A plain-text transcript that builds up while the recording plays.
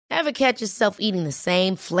Ever catch yourself eating the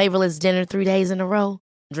same flavorless dinner 3 days in a row?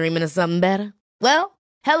 Dreaming of something better? Well,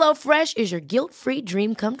 HelloFresh is your guilt-free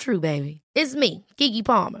dream come true, baby. It's me, Keke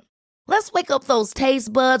Palmer. Let's wake up those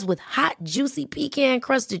taste buds with hot, juicy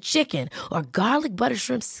pecan-crusted chicken or garlic butter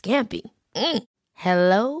shrimp scampi.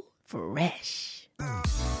 Hello Fresh.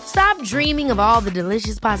 Stop dreaming of all the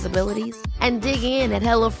delicious possibilities and dig in at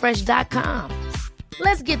HelloFresh.com.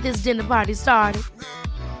 Let's get this dinner party started.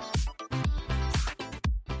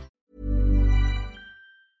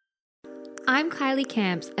 I'm Kylie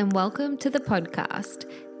Camps and welcome to the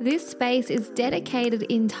podcast. This space is dedicated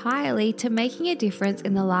entirely to making a difference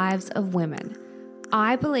in the lives of women.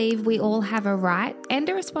 I believe we all have a right and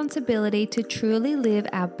a responsibility to truly live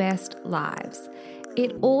our best lives.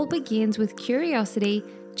 It all begins with curiosity,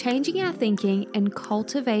 changing our thinking, and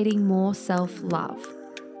cultivating more self-love.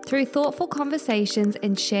 Through thoughtful conversations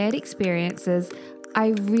and shared experiences, I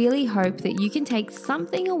really hope that you can take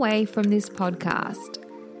something away from this podcast.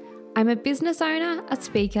 I'm a business owner, a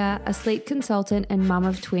speaker, a sleep consultant, and mum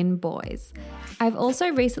of twin boys. I've also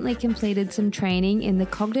recently completed some training in the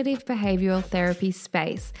cognitive behavioural therapy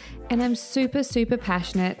space, and I'm super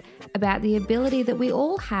passionate about the ability that we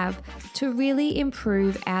all have to really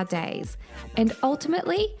improve our days. And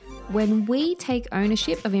ultimately, when we take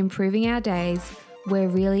ownership of improving our days, we're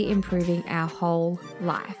really improving our whole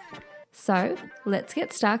life. So let's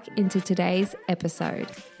get stuck into today's episode.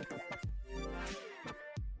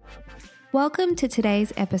 Welcome to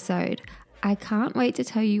today's episode. I can't wait to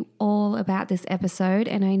tell you all about this episode,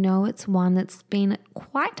 and I know it's one that's been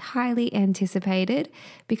quite highly anticipated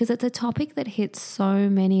because it's a topic that hits so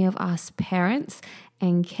many of us parents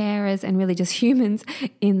and carers and really just humans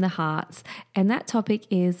in the hearts. And that topic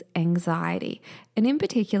is anxiety. And in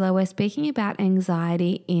particular, we're speaking about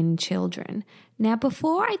anxiety in children. Now,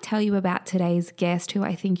 before I tell you about today's guest, who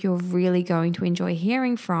I think you're really going to enjoy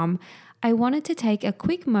hearing from, I wanted to take a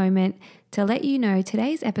quick moment to let you know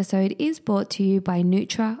today's episode is brought to you by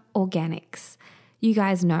Nutra Organics. You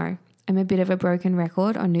guys know I'm a bit of a broken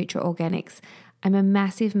record on Nutra Organics. I'm a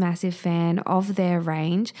massive fan of their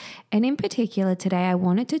range, and in particular today I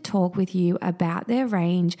wanted to talk with you about their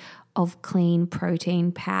range of clean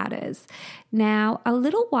protein powders. Now, a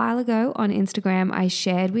little while ago on Instagram, I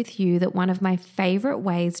shared with you that one of my favorite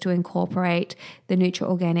ways to incorporate the Nutra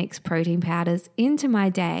Organics protein powders into my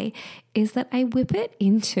day is that I mix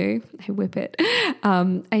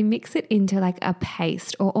it into like a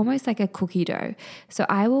paste or almost like a cookie dough. So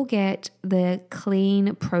I will get the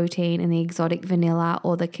clean protein and the exotic vanilla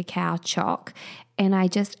or the cacao choc, and I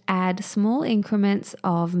just add small increments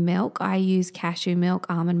of milk. I use cashew milk,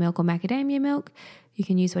 almond milk, or macadamia milk. You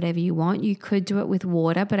can use whatever you want. You could do it with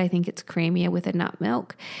water, but I think it's creamier with a nut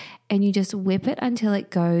milk. And you just whip it until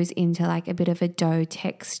it goes into like a bit of a dough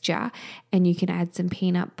texture. And you can add some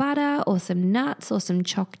peanut butter or some nuts or some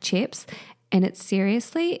choc chips. And it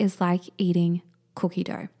seriously is like eating cookie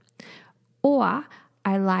dough. Or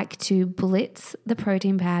I like to blitz the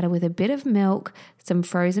protein powder with a bit of milk, some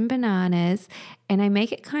frozen bananas, and I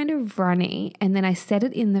make it kind of runny, and then I set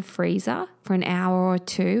it in the freezer for an hour or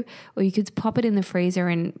two, or you could pop it in the freezer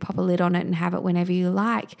and pop a lid on it and have it whenever you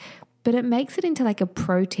like. But it makes it into like a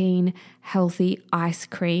protein healthy ice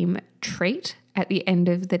cream treat at the end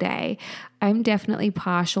of the day. I'm definitely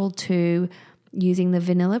partial to using the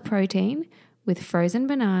vanilla protein with frozen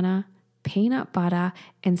banana, peanut butter,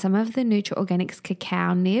 and some of the Nutra Organics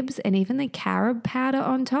cacao nibs and even the carob powder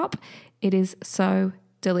on top. It is so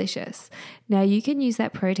delicious. Now you can use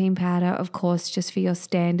that protein powder, of course, just for your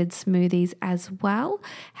standard smoothies as well,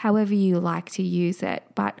 however you like to use it.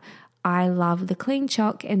 But I love the clean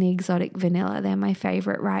choc and the exotic vanilla. They're my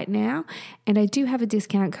favorite right now. And I do have a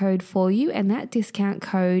discount code for you, and that discount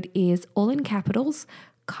code is all in capitals,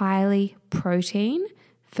 Kylie Protein,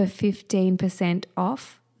 for 15%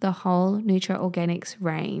 off the whole Nutra Organics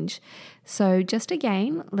range. So just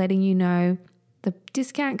again, letting you know, the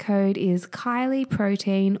discount code is Kylie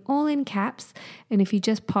Protein, all in caps. And if you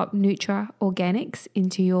just pop Nutra Organics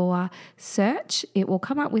into your search, it will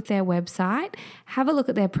come up with their website. Have a look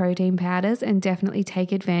at their protein powders and definitely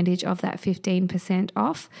take advantage of that 15%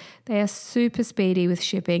 off. They are super speedy with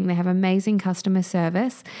shipping. They have amazing customer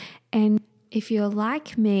service. And if you're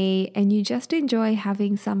like me and you just enjoy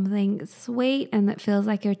having something sweet and that feels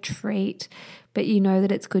like a treat, but you know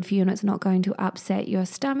that it's good for you and it's not going to upset your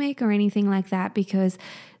stomach or anything like that, because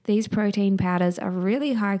these protein powders are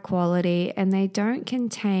really high quality and they don't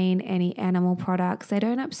contain any animal products. They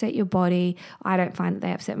don't upset your body. I don't find that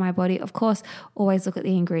they upset my body. Of course, always look at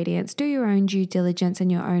the ingredients. Do your own due diligence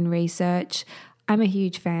and your own research. I'm a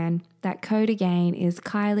huge fan. That code again is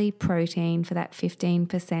Kylie Protein for that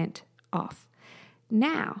 15% off.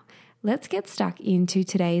 Now, let's get stuck into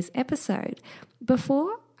today's episode.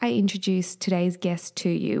 Before I introduce today's guest to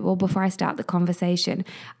you, or before I start the conversation,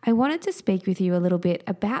 I wanted to speak with you a little bit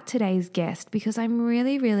about today's guest because I'm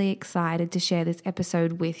really, really excited to share this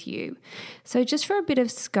episode with you. So just for a bit of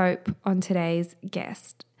scope on today's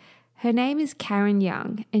guest, her name is Karen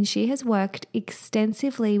Young, and she has worked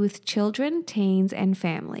extensively with children, teens, and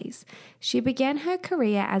families. She began her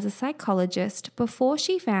career as a psychologist before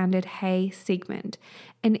she founded Hey Sigmund,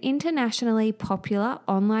 an internationally popular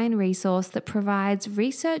online resource that provides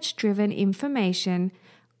research-driven information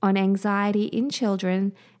on anxiety in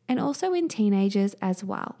children and also in teenagers as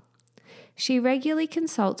well. She regularly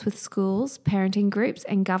consults with schools, parenting groups,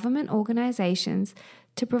 and government organizations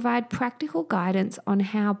to provide practical guidance on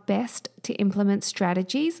how best to implement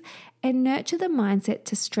strategies and nurture the mindset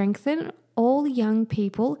to strengthen all young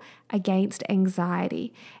people against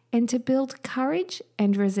anxiety and to build courage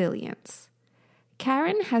and resilience.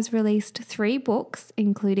 Karen has released 3 books,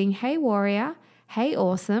 including Hey Warrior, Hey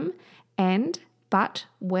Awesome, and But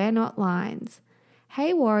We're Not Lines.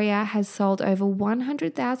 Hey Warrior has sold over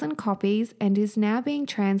 100,000 copies and is now being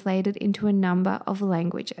translated into a number of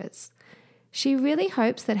languages. She really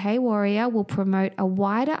hopes that Hey Warrior will promote a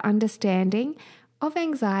wider understanding of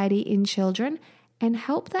anxiety in children and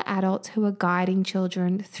help the adults who are guiding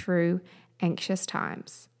children through anxious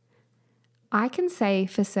times. I can say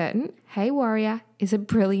for certain, Hey Warrior is a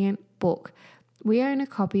brilliant book. We own a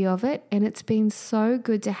copy of it and it's been so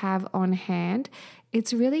good to have on hand.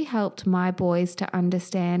 It's really helped my boys to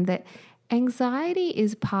understand that anxiety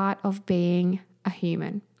is part of being a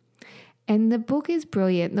human. And the book is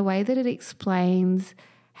brilliant, the way that it explains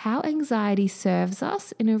how anxiety serves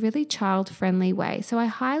us in a really child-friendly way. So I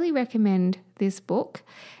highly recommend this book.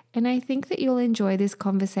 And I think that you'll enjoy this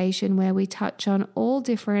conversation where we touch on all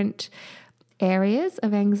different areas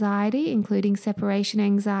of anxiety, including separation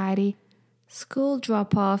anxiety, school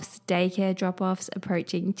drop-offs, daycare drop-offs,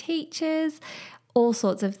 approaching teachers, all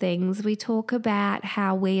sorts of things. We talk about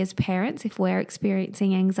how we as parents, if we're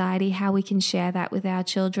experiencing anxiety, how we can share that with our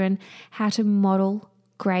children, how to model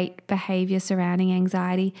great behavior surrounding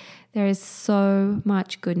anxiety. There is so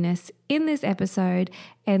much goodness in this episode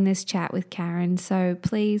and this chat with Karen, so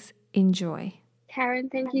please enjoy. Karen,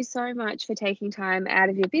 thank you so much for taking time out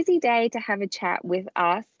of your busy day to have a chat with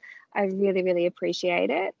us. I really, really appreciate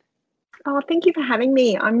it. Oh, thank you for having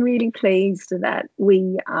me. I'm really pleased that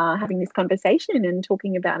we are having this conversation and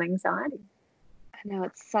talking about anxiety. I know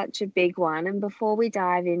it's such a big one. And before we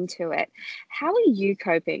dive into it, how are you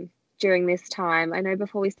coping during this time? I know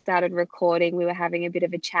before we started recording, we were having a bit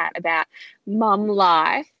of a chat about mum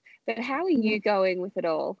life, but how are you going with it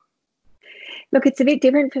all? Look, it's a bit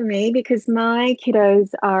different for me because my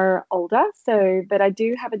kiddos are older. But I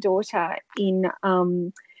do have a daughter in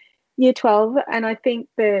Year 12, and I think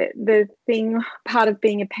the thing, part of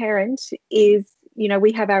being a parent is,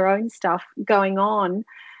 we have our own stuff going on,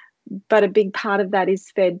 but a big part of that is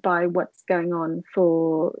fed by what's going on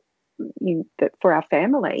for our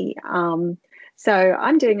family. So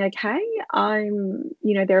I'm doing okay.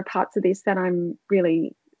 There are parts of this that I'm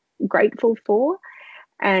really grateful for,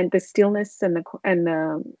 and the stillness and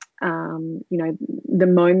the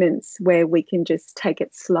moments where we can just take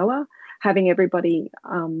it slower. Having everybody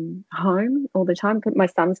home all the time. My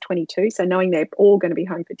son's 22, so knowing they're all going to be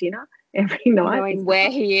home for dinner every night. Knowing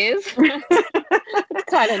where he is. It's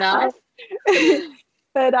kind of nice.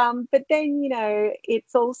 But then,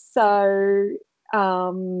 it's also,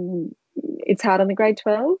 it's hard on the grade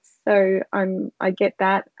 12s. So I get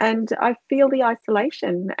that. And I feel the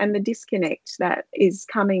isolation and the disconnect that is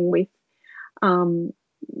coming with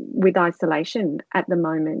isolation at the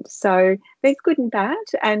moment. So there's good and bad,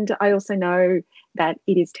 and I also know that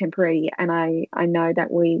it is temporary, and I know that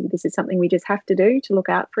this is something we just have to do to look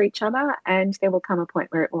out for each other, and there will come a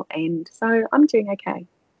point where it will end. So I'm doing okay.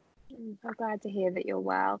 I'm glad to hear that you're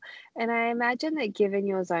well. And I imagine that given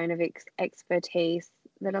your zone of expertise,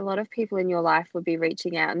 that a lot of people in your life would be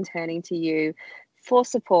reaching out and turning to you for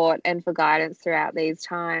support and for guidance throughout these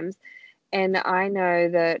times. And I know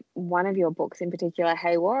that one of your books in particular,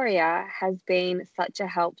 Hey Warrior, has been such a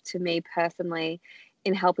help to me personally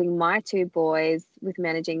in helping my 2 boys with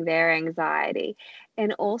managing their anxiety.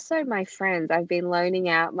 And also my friends, I've been loaning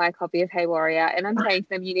out my copy of Hey Warrior, and I'm saying to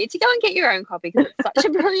them, you need to go and get your own copy because it's such a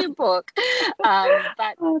brilliant book. But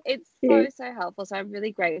it's so helpful. So I'm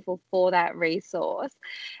really grateful for that resource.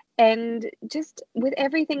 And just with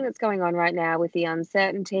everything that's going on right now, with the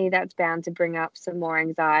uncertainty, that's bound to bring up some more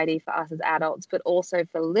anxiety for us as adults, but also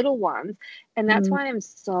for little ones. And that's why I'm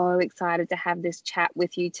so excited to have this chat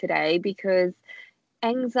with you today, because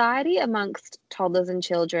anxiety amongst toddlers and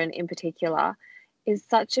children in particular is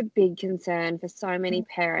such a big concern for so many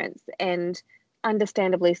parents, and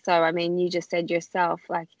understandably so. I mean, you just said yourself,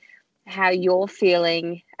 like, how you're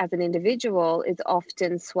feeling as an individual is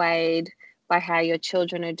often swayed by how your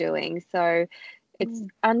children are doing. So it's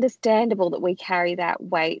understandable that we carry that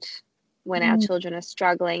weight when our Mm. children are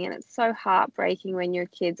struggling, and it's so heartbreaking when your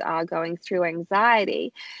kids are going through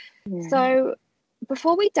anxiety. Yeah. So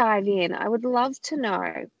before we dive in, I would love to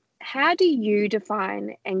know, how do you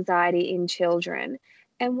define anxiety in children?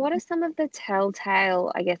 And what are some of the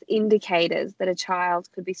telltale, I guess, indicators that a child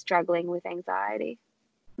could be struggling with anxiety?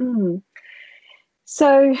 Mm.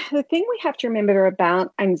 So the thing we have to remember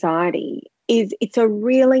about anxiety is it's a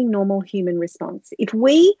really normal human response. If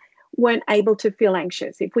we weren't able to feel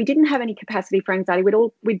anxious, if we didn't have any capacity for anxiety,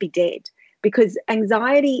 we'd be dead, because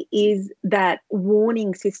anxiety is that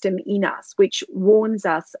warning system in us which warns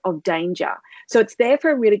us of danger. So it's there for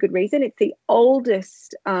a really good reason. It's the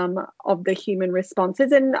oldest of the human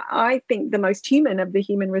responses, and I think the most human of the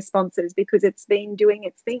human responses, because it's been doing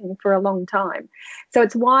its thing for a long time. So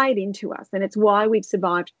it's wired into us, and it's why we've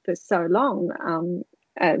survived for so long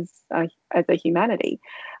as a humanity,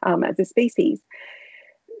 as a species.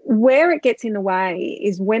 Where it gets in the way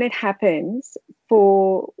is when it happens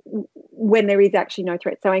when there is actually no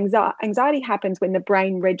threat. So anxiety happens when the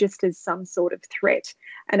brain registers some sort of threat,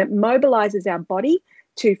 and it mobilizes our body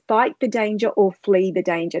to fight the danger or flee the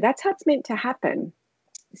danger. That's how it's meant to happen.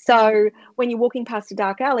 So when you're walking past a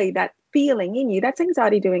dark alley, that feeling in you, that's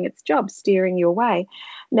anxiety doing its job, steering you away.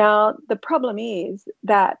 Now, the problem is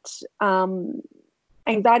that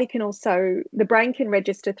anxiety can also, the brain can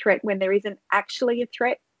register threat when there isn't actually a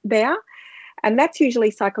threat there. And that's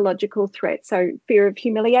usually psychological threat. So fear of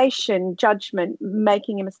humiliation, judgment,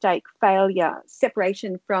 making a mistake, failure,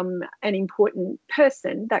 separation from an important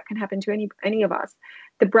person. That can happen to any of us.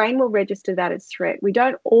 The brain will register that as threat. We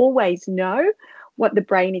don't always know what the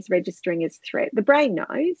brain is registering as threat. The brain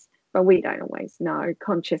knows, but we don't always know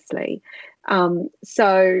consciously.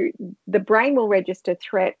 So the brain will register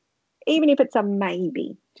threat, even if it's a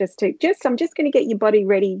maybe, I'm just going to get your body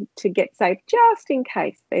ready to get safe just in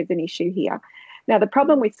case there's an issue here. Now, the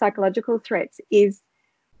problem with psychological threats is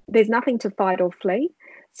there's nothing to fight or flee.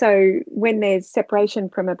 So when there's separation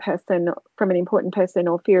from a person, from an important person,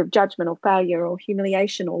 or fear of judgment or failure or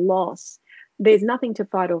humiliation or loss, there's nothing to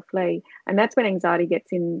fight or flee. And that's when anxiety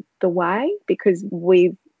gets in the way, because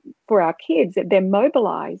for our kids, they're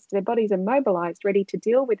mobilized, their bodies are mobilized, ready to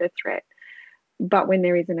deal with a threat, but when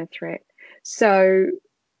there isn't a threat. So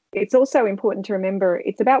it's also important to remember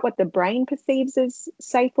it's about what the brain perceives as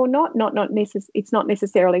safe or not. It's not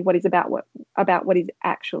necessarily what is about what is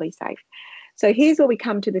actually safe. So here's where we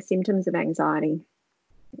come to the symptoms of anxiety.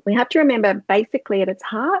 We have to remember, basically at its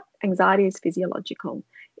heart, anxiety is physiological.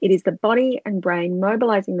 It is the body and brain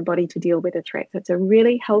mobilizing the body to deal with a threat. So it's a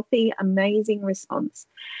really healthy, amazing response.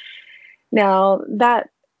 Now, that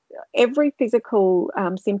every physical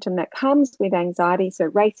symptom that comes with anxiety, so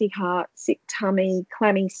racy heart, sick tummy,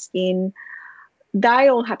 clammy skin, they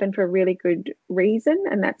all happen for a really good reason,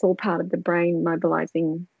 and that's all part of the brain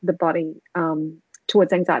mobilizing the body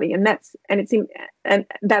towards anxiety. And that's the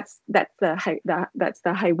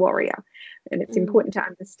hey warrior. And it's important to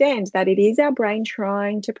understand that it is our brain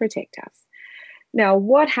trying to protect us. Now,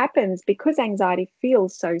 what happens, because anxiety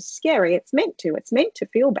feels so scary, it's meant to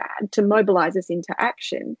feel bad, to mobilize us into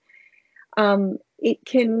action. It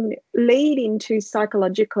can lead into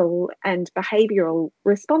psychological and behavioral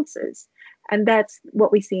responses. And that's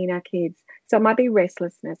what we see in our kids. So it might be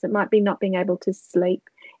restlessness. It might be not being able to sleep.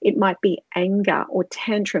 It might be anger or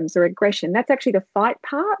tantrums or aggression. That's actually the fight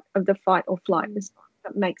part of the fight or flight response.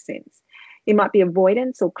 That makes sense. It might be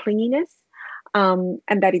avoidance or clinginess. And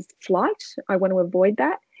that is flight. I want to avoid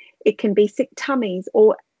that. It can be sick tummies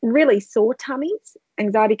or really sore tummies.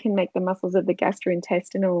 Anxiety can make the muscles of the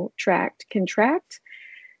gastrointestinal tract contract.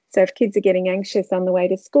 So if kids are getting anxious on the way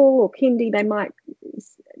to school or kindy, they might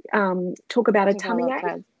talk about a tummy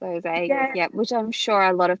ache. Those aches, yeah, which I'm sure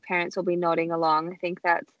a lot of parents will be nodding along. I think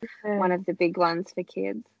that's one of the big ones for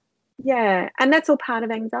kids. Yeah, and that's all part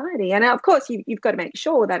of anxiety. And of course, you've got to make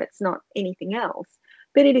sure that it's not anything else.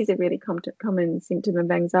 But it is a really common symptom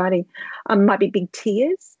of anxiety. Might be big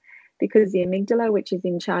tears, because the amygdala, which is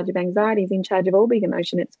in charge of anxiety, is in charge of all big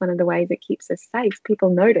emotion. It's one of the ways it keeps us safe. People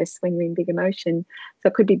notice when you're in big emotion. So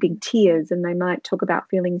it could be big tears, and they might talk about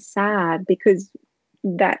feeling sad, because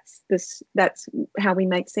that's how we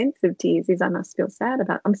make sense of tears, is I'm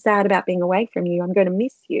sad about being away from you. I'm going to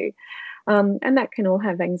miss you. And that can all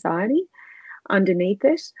have anxiety underneath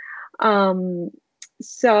it.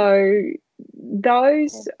 So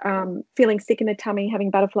those feeling sick in the tummy, having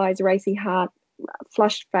butterflies, racy heart,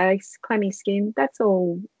 flushed face, clammy skin, that's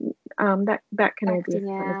all, that can all be a Acting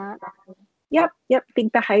sign of out. anxiety. Yep,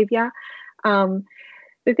 big behavior. Um,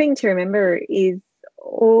 the thing to remember is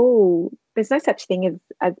there's no such thing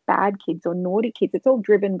as bad kids or naughty kids. It's all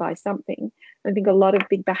driven by something. I think a lot of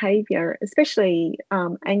big behavior, especially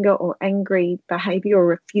anger or angry behavior or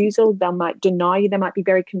refusal, they might deny you. They might be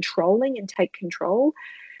very controlling and take control.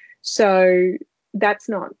 So that's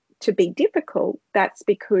not to be difficult. That's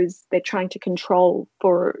because they're trying to control.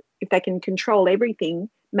 If they can control everything,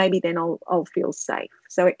 maybe then I'll feel safe.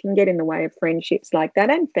 So it can get in the way of friendships like that,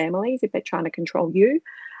 and families if they're trying to control you.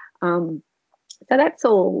 So that's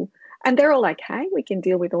all, and they're all okay. We can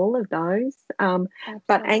deal with all of those.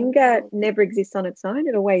 But anger never exists on its own.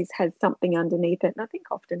 It always has something underneath it. And I think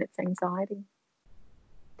often it's anxiety.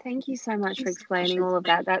 Thank you so much for explaining all of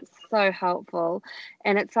that. That's so helpful.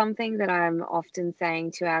 And it's something that I'm often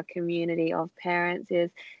saying to our community of parents is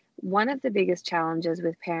one of the biggest challenges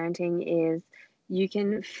with parenting is you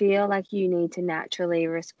can feel like you need to naturally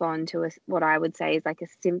respond to what I would say is like a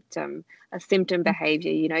symptom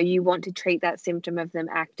behavior. You know, you want to treat that symptom of them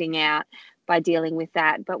acting out by dealing with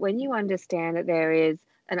that. But when you understand that there is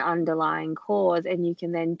an underlying cause and you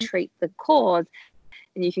can then treat the cause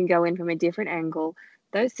and you can go in from a different angle,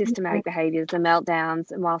 those systematic behaviors, the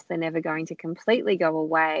meltdowns, and whilst they're never going to completely go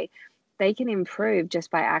away, they can improve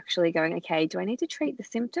just by actually going, okay, do I need to treat the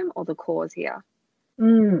symptom or the cause here?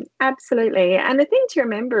 Absolutely. And the thing to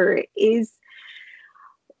remember is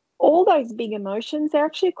all those big emotions, they're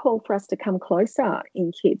actually a call for us to come closer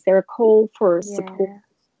in kids. They're a call for support.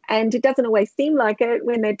 And it doesn't always seem like it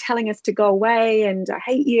when they're telling us to go away and I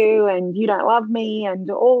hate you and you don't love me and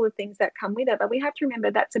all the things that come with it. But we have to remember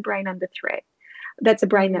that's a brain under threat. That's a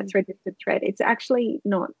brain that's registered threat. It's actually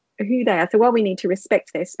not who they are. So while we need to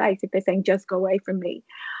respect their space, if they're saying just go away from me,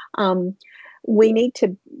 we need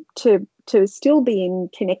to still be in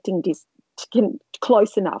connecting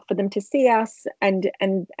close enough for them to see us, and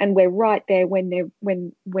we're right there when they're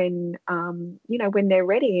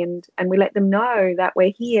ready, and we let them know that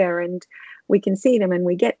we're here and we can see them and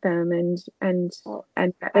we get them and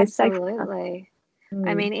they're safe. Absolutely.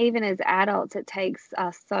 I mean, even as adults, it takes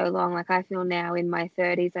us so long. Like I feel now in my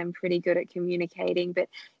 30s, I'm pretty good at communicating, but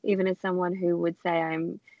even as someone who would say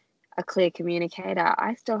I'm a clear communicator,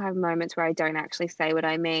 I still have moments where I don't actually say what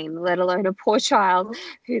I mean, let alone a poor child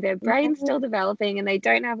who their brain's still developing and they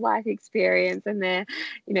don't have life experience and they're,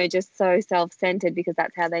 you know, just so self-centered because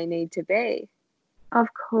that's how they need to be. Of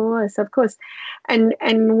course. And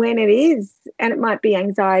when it is, and it might be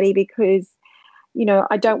anxiety because, you know,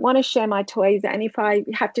 I don't want to share my toys, and if I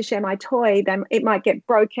have to share my toy, then it might get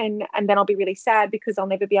broken and then I'll be really sad because I'll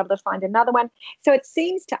never be able to find another one. So it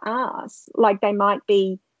seems to us like they might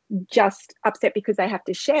be just upset because they have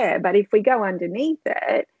to share. But if we go underneath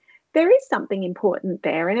it, there is something important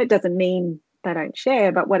there. And it doesn't mean they don't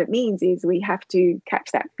share, but what it means is we have to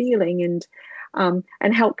catch that feeling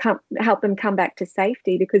and help them come back to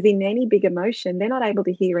safety, because in any big emotion, they're not able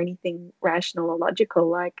to hear anything rational or logical.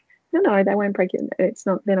 Like, no, they won't break it. They're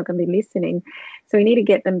not going to be listening. So we need to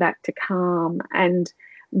get them back to calm. And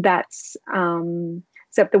that's,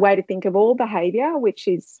 so the way to think of all behaviour, which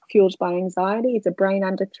is fueled by anxiety, is a brain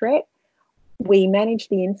under threat. We manage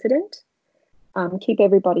the incident, keep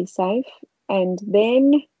everybody safe, and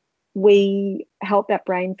then we help that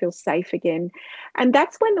brain feel safe again. And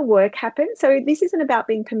that's when the work happens. So this isn't about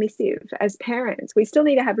being permissive as parents. We still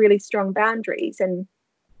need to have really strong boundaries and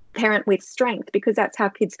parent with strength, because that's how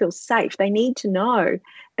kids feel safe. They need to know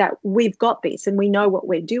that we've got this and we know what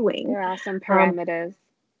we're doing. There are some parameters.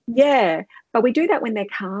 Yeah, but we do that when they're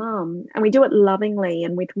calm, and we do it lovingly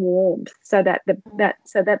and with warmth, so that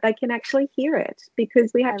so that they can actually hear it.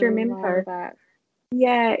 Because we have to remember,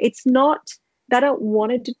 it's not, they don't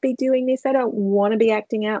want to be doing this. They don't want to be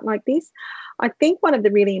acting out like this. I think one of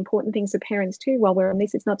the really important things for parents too, while we're on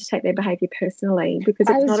this, is not to take their behaviour personally, because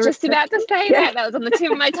it's not. I was just about to say that. That was on the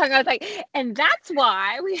tip of my tongue. I was like, and that's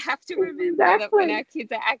why we have to remember that when our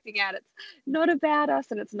kids are acting out, it's not about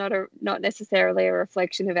us, and it's not necessarily a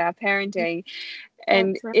reflection of our parenting.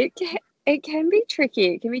 And it can be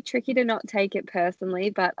tricky. It can be tricky to not take it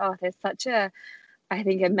personally, but there's such a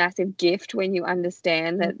massive gift when you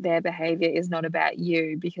understand that their behavior is not about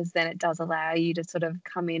you, because then it does allow you to sort of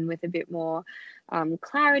come in with a bit more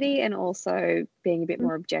clarity and also being a bit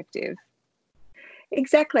more objective.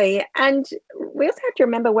 Exactly. And we also have to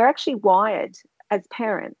remember we're actually wired as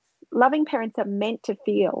parents. Loving parents are meant to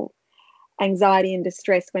feel anxiety and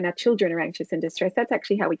distress when our children are anxious and distressed. That's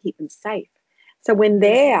actually how we keep them safe. So when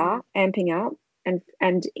they are amping up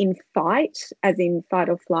and in fight, as in fight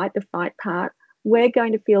or flight, the fight part, we're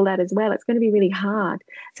going to feel that as well. It's going to be really hard.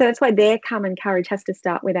 So that's why their calm and courage has to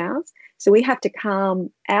start with ours. So we have to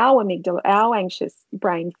calm our amygdala, our anxious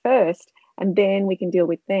brain first, and then we can deal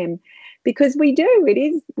with them. Because it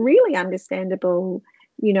is really understandable,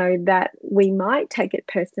 that we might take it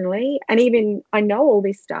personally. And even I know all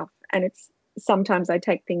this stuff, and it's sometimes I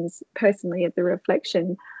take things personally as a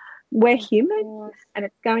reflection. We're human and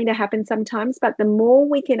it's going to happen sometimes, but the more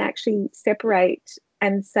we can actually separate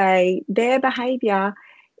and say their behavior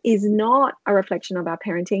is not a reflection of our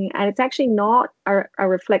parenting, and it's actually not a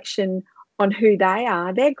reflection on who they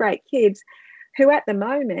are. They're great kids who at the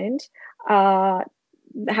moment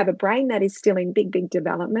have a brain that is still in big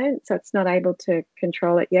development, so it's not able to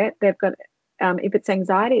control it yet. They've got if it's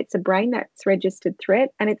anxiety, it's a brain that's registered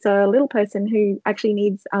threat, and it's a little person who actually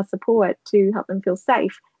needs our support to help them feel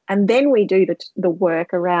safe. And then we do the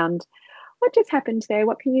work around what just happened there.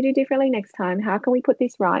 What can you do differently next time? How can we put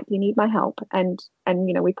this right? Do you need my help? And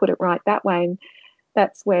we put it right that way. And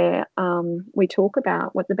that's where we talk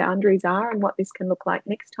about what the boundaries are and what this can look like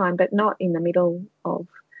next time, but not in the middle of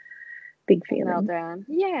big feeling. Meltdown.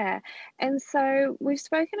 Yeah. And so we've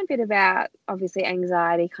spoken a bit about obviously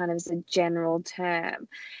anxiety kind of as a general term.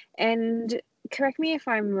 And correct me if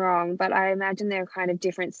I'm wrong, but I imagine there are kind of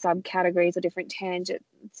different subcategories or different tangents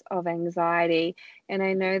of anxiety. And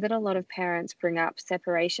I know that a lot of parents bring up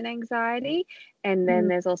separation anxiety. And then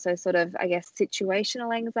there's also sort of, I guess,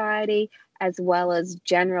 situational anxiety as well as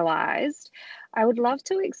generalized. I would love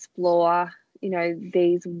to explore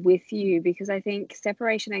these with you, because I think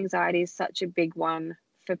separation anxiety is such a big one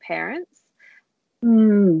for parents.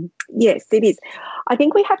 Yes, it is. I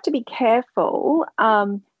think we have to be careful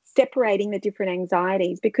separating the different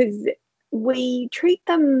anxieties, because we treat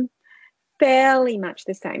them fairly much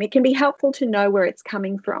the same. It can be helpful to know where it's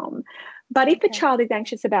coming from. But if a child is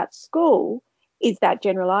anxious about school, is that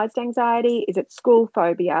generalized anxiety? Is it school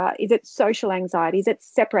phobia? Is it social anxiety? Is it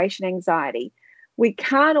separation anxiety? We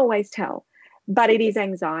can't always tell, but it is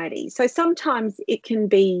anxiety. So sometimes it can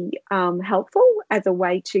be helpful as a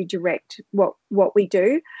way to direct what we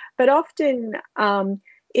do, but often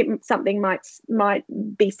something might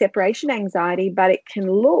be separation anxiety, but it can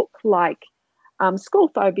look like school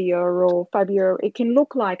phobia or phobia. It can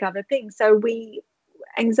look like other things. So the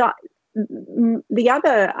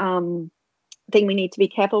other thing we need to be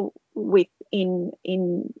careful with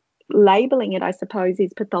in labeling it, I suppose,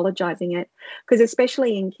 is pathologizing it, because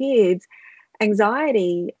especially in kids,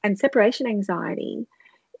 anxiety and separation anxiety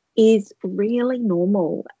is really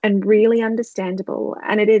normal and really understandable.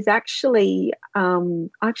 And it is actually, I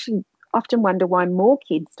actually often wonder why more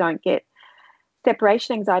kids don't get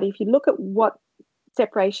separation anxiety. If you look at what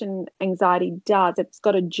separation anxiety does, it's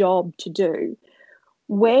got a job to do.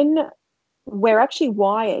 When we're actually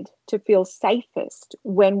wired to feel safest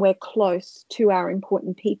when we're close to our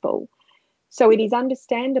important people. So it is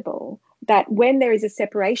understandable that when there is a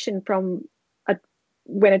separation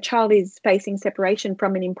when a child is facing separation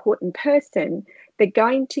from an important person, they're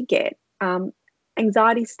going to get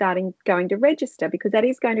anxiety going to register, because that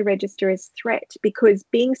is going to register as threat, because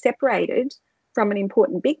being separated from an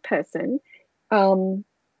important big person can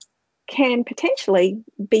potentially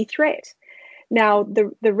be threat. Now,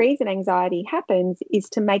 the reason anxiety happens is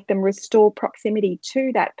to make them restore proximity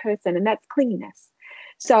to that person, and that's clinginess.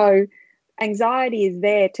 So anxiety is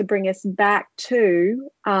there to bring us back to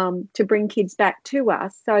bring kids back to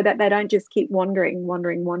us, so that they don't just keep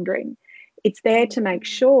wandering. It's there to make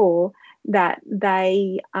sure that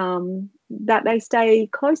they stay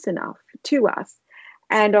close enough to us.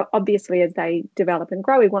 And obviously, as they develop and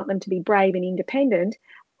grow, we want them to be brave and independent.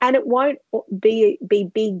 And it won't be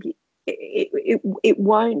big. It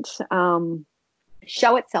won't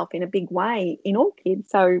show itself in a big way in all kids.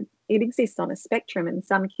 So it exists on a spectrum, and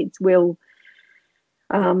some kids will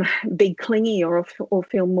be clingy or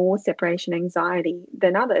feel more separation anxiety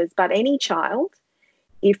than others. But any child,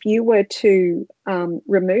 if you were to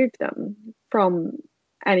remove them from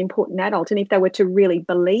an important adult, and if they were to really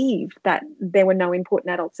believe that there were no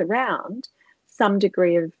important adults around, some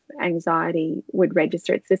degree of anxiety would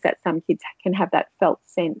register. It's just that some kids can have that felt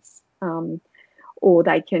sense, or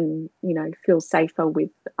they can, feel safer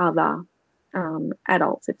with other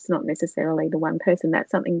adults. It's not necessarily the one person.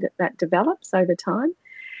 That's something that develops over time.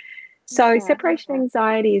 So separation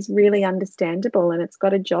anxiety is really understandable, and it's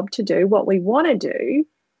got a job to do. What we want to do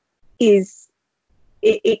is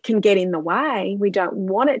it can get in the way. We don't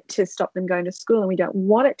want it to stop them going to school, and we don't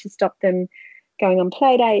want it to stop them going on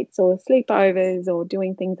play dates or sleepovers or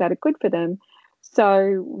doing things that are good for them.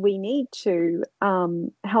 So we need to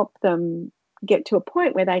help them get to a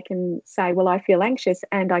point where they can say, well, I feel anxious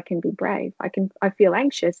and I can be brave. I feel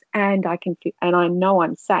anxious and and I know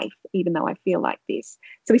I'm safe, even though I feel like this.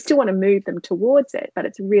 So we still want to move them towards it, but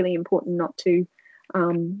it's really important not to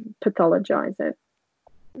pathologize it.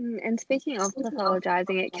 And speaking of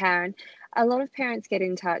pathologizing it, Karen, a lot of parents get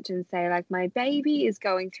in touch and say, like, my baby is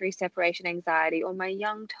going through separation anxiety, or my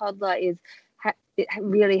young toddler it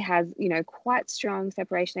really has, quite strong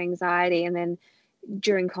separation anxiety. And then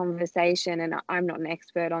during conversation, and I'm not an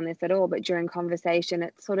expert on this at all, but during conversation,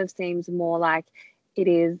 it sort of seems more like it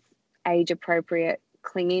is age appropriate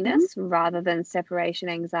clinginess rather than separation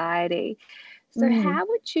anxiety. So how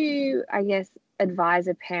would you, I guess, advise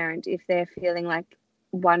a parent if they're feeling like,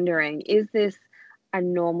 wondering, is this a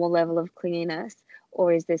normal level of clinginess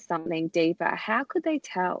or is this something deeper? How could they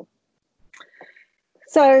tell?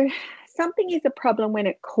 So something is a problem when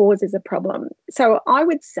it causes a problem. So I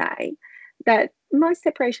would say that most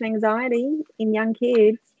separation anxiety in young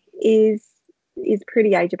kids is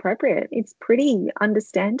pretty age appropriate. It's pretty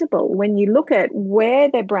understandable when you look at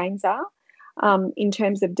where their brains are in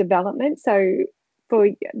terms of development. So for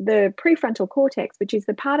the prefrontal cortex, which is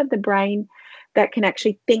the part of the brain that can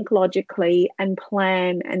actually think logically and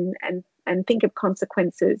plan and think of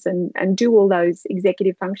consequences and do all those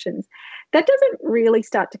executive functions, that doesn't really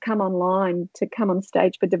start to come on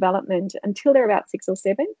stage for development until they're about 6 or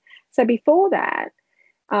 7. So before that,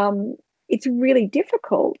 it's really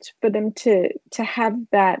difficult for them to have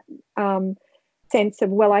that sense of,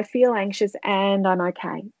 well, I feel anxious and I'm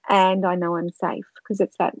okay and I know I'm safe, because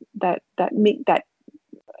it's that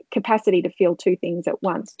capacity to feel two things at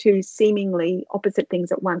once, two seemingly opposite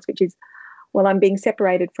things at once, which is, well, I'm being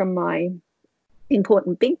separated from my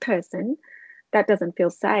important big person. That doesn't feel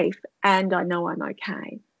safe, and I know I'm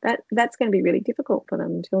okay. That's going to be really difficult for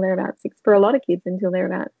them until they're about 6. For a lot of kids, until they're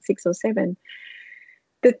about 6 or 7.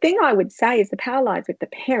 The thing I would say is the power lies with the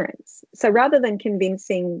parents. So rather than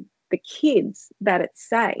convincing the kids that it's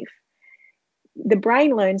safe, the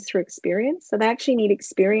brain learns through experience. So they actually need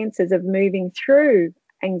experiences of moving through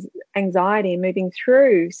anxiety and moving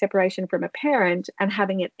through separation from a parent and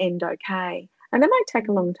having it end okay. And that might take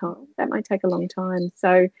a long time.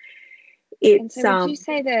 So it's would you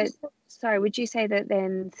say that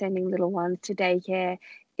then sending little ones to daycare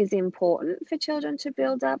is important for children to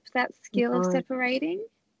build up that skill of separating?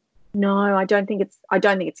 No, I don't think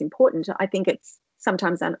it's important. I think it's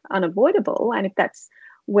sometimes unavoidable, and if that's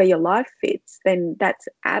where your life fits, then that's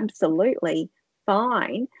absolutely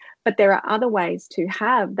fine. But there are other ways to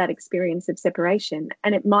have that experience of separation,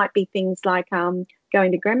 and it might be things like going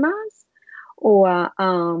to grandma's, or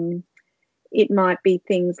it might be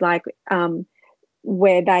things like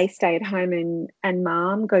where they stay at home and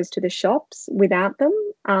mom goes to the shops without them.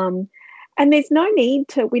 And there's no need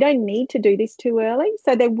to, we don't need to do this too early.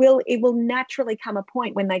 So it will naturally come a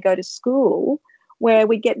point when they go to school where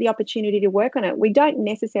we get the opportunity to work on it. We don't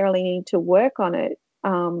necessarily need to work on it.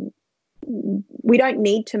 We don't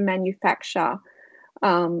need to manufacture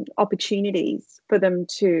opportunities for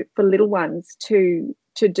little ones to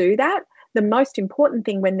do that. The most important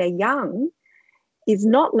thing when they're young is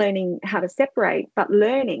not learning how to separate, but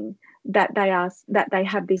learning that they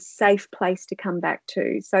have this safe place to come back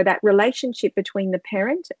to. So that relationship between the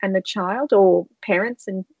parent and the child, or parents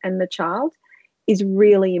and the child, is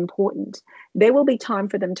really important. There will be time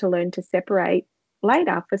for them to learn to separate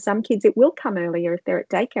later. For some kids, it will come earlier if they're at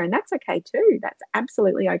daycare, and that's okay too. That's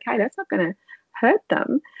absolutely okay. That's not going to hurt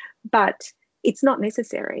them, but it's not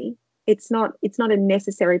necessary. It's not a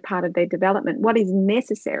necessary part of their development. What is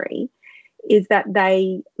necessary is that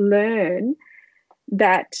they learn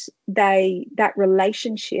that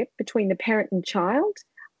relationship between the parent and child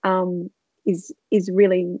is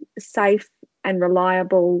really safe and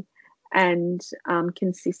reliable and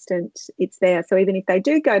consistent. It's there. So even if they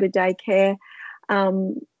do go to daycare,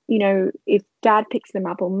 if dad picks them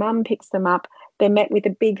up or mum picks them up, they're met with a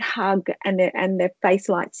big hug and their face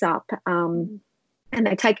lights up, and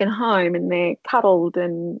they're taken home and they're cuddled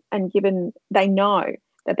and given, they know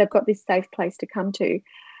that they've got this safe place to come to.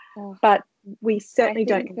 Oh, but we certainly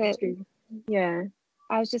don't need to. Yeah.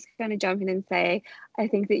 I was just going to jump in and say, I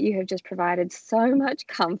think that you have just provided so much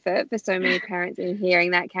comfort for so many parents in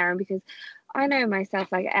hearing that, Karen, because I know myself,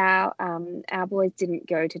 like our boys didn't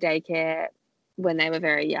go to daycare when they were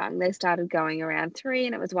very young. They started going around 3,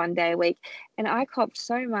 and it was 1 day a week. And I copped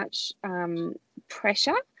so much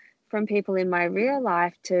pressure from people in my real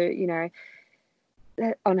life to,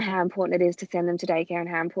 on how important it is to send them to daycare and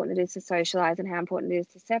how important it is to socialize and how important it is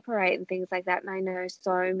to separate and things like that. And I know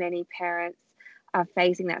so many parents are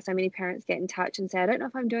facing that. So many parents get in touch and say, I don't know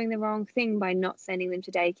if I'm doing the wrong thing by not sending them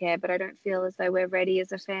to daycare, but I don't feel as though we're ready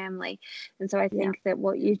as a family. And so I think that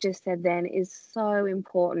what you just said then is so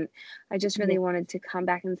important. I just really wanted to come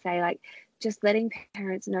back and say, like, just letting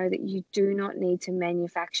parents know that you do not need to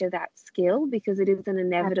manufacture that skill, because it is an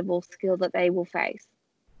inevitable skill that they will face.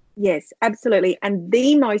 Yes, absolutely. And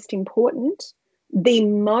the most important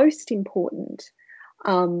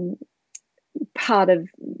part of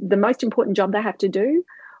the most important job they have to do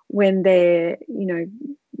when they're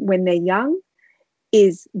young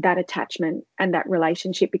is that attachment and that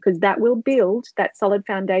relationship, because that will build that solid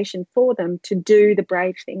foundation for them to do the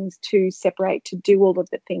brave things, to separate, to do all of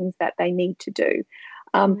the things that they need to do.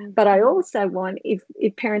 But I also want, if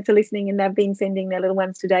parents are listening and they've been sending their little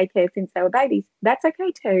ones to daycare since they were babies, that's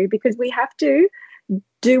okay too, because we have to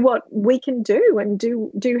do what we can do and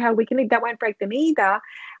do how we can live. That won't break them either.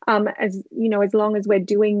 As you know, as long as we're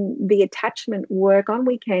doing the attachment work on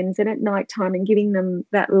weekends and at nighttime and giving them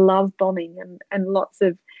that love bombing and lots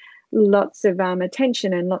of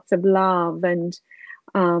attention and lots of love and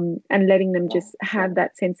letting them just have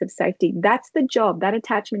that sense of safety. That's the job. That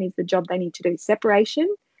attachment is the job they need to do. Separation,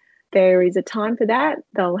 there is a time for that.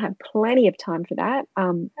 They'll have plenty of time for that,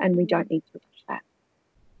 and we don't need to rush that.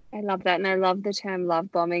 I love that, and I love the term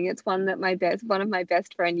love bombing. It's one that one of my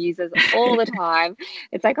best friend uses all the time.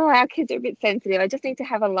 It's like, oh, our kids are a bit sensitive. I just need to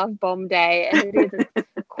have a love bomb day, and it is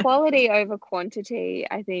quality over quantity.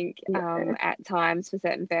 I think at times for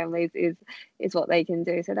certain families is what they can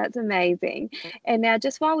do. So that's amazing. And now,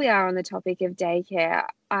 just while we are on the topic of daycare,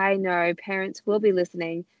 I know parents will be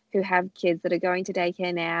listening who have kids that are going to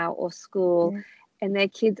daycare now or school, and their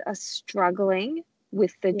kids are struggling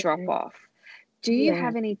with the drop off. Do you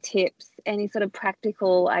have any tips, any sort of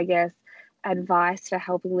practical, I guess, advice for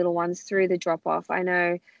helping little ones through the drop-off? I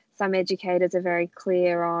know some educators are very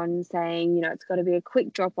clear on saying, you know, it's got to be a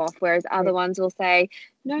quick drop-off, whereas other ones will say,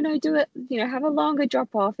 no, do it, you know, have a longer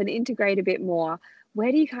drop-off and integrate a bit more.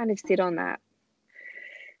 Where do you kind of sit on that?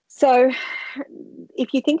 So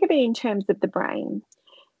if you think of it in terms of the brain,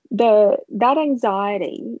 that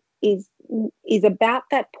anxiety is about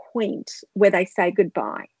that point where they say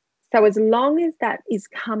goodbye. So as long as that is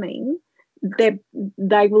coming, they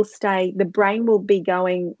will stay. The brain will be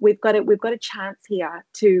going, we've got a chance here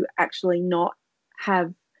to actually not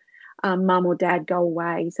have mum or dad go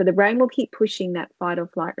away. So the brain will keep pushing that fight or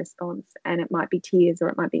flight response, and it might be tears or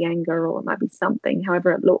it might be anger or it might be something,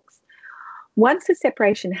 however it looks. Once the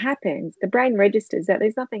separation happens, the brain registers that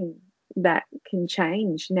there's nothing that can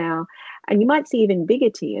change now, and you might see even bigger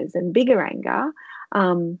tears and bigger anger.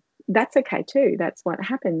 That's okay too. That's what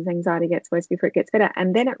happens. Anxiety gets worse before it gets better,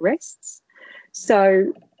 and then it rests.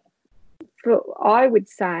 So I would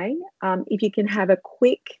say if you can have a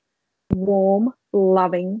quick, warm,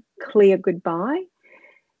 loving, clear goodbye,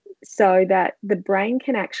 so that the brain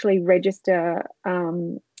can actually register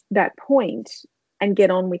that point and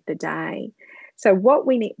get on with the day. So what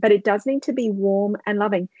we need, but it does need to be warm and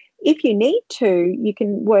loving. If you need to, you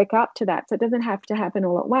can work up to that. So it doesn't have to happen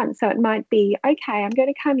all at once. So it might be, okay, I'm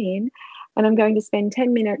going to come in and I'm going to spend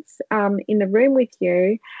 10 minutes in the room with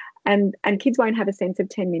you. And kids won't have a sense of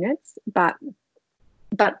 10 minutes, but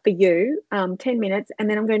for you, 10 minutes. And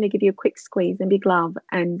then I'm going to give you a quick squeeze and big love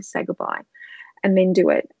and say goodbye and then do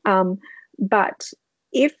it. But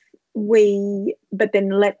then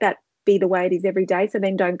let that be the way it is every day. So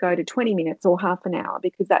then don't go to 20 minutes or half an hour,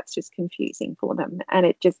 because that's just confusing for them. And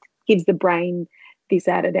it just gives the brain this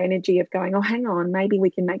added energy of going, oh, hang on, maybe we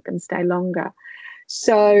can make them stay longer.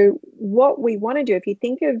 So what we want to do, if you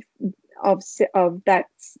think of that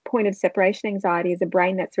point of separation anxiety as a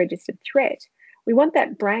brain that's registered threat, we want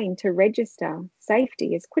that brain to register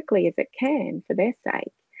safety as quickly as it can for their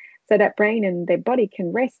sake, so that brain and their body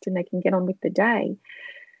can rest and they can get on with the day.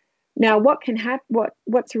 Now,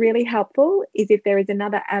 what's really helpful is if there is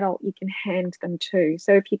another adult you can hand them to.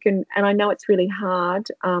 So if you can, and I know it's really hard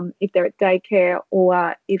if they're at daycare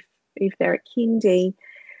or if they're at kindy,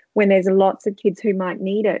 when there's lots of kids who might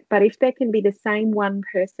need it. But if there can be the same one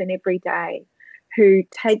person every day who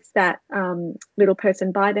takes that little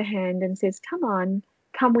person by the hand and says, come on,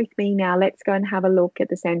 come with me now, let's go and have a look at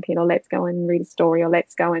the sandpit, or let's go and read a story, or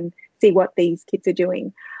let's go and see what these kids are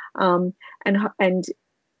doing. And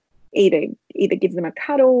either gives them a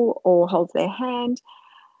cuddle or holds their hand,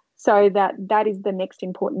 so that is the next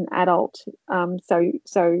important adult.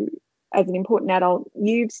 So as an important adult,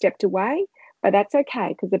 you've stepped away, but that's okay,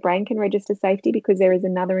 because the brain can register safety because there is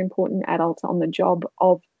another important adult on the job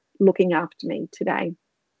of looking after me today.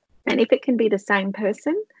 And if it can be the same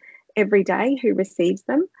person every day who receives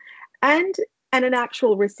them, and an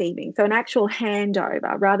actual receiving, so an actual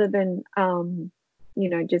handover rather than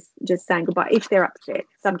just saying goodbye if they're upset.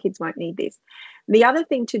 Some kids won't need this. The other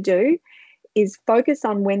thing to do is focus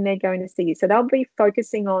on when they're going to see you. So they'll be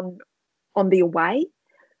focusing on the away.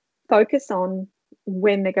 Focus on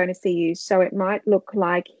when they're going to see you. So it might look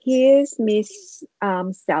like, here's Miss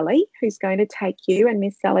Sally who's going to take you, and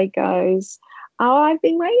Miss Sally goes, oh, I've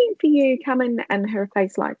been waiting for you. Come in, and her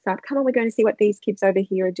face lights up. Come on, we're going to see what these kids over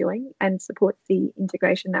here are doing, and supports the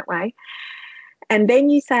integration that way. And then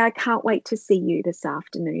you say, I can't wait to see you this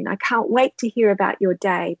afternoon. I can't wait to hear about your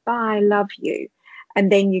day. Bye, love you.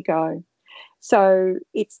 And then you go. So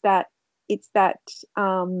it's that focus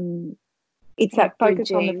on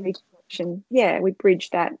the reflection. Yeah, we bridge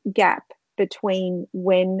that gap between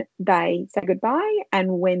when they say goodbye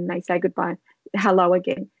and when they say goodbye, hello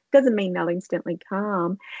again. Doesn't mean they'll instantly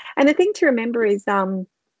calm. And the thing to remember is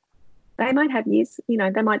they might have years,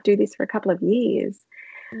 they might do this for a couple of years,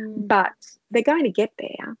 but they're going to get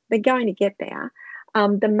there. They're going to get there.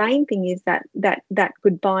 The main thing is that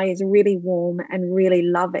goodbye is really warm and really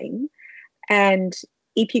loving. And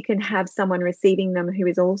if you can have someone receiving them who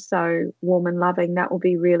is also warm and loving, that will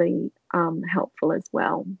be really helpful as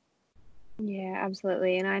well. Yeah,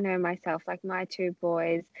 absolutely. And I know myself, like my two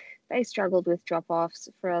boys, they struggled with drop-offs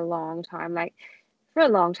for a long time.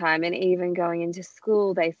 And even going into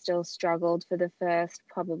school, they still struggled for the first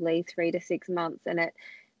probably 3 to 6 months. And it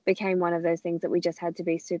became one of those things that we just had to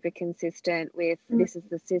be super consistent with. This is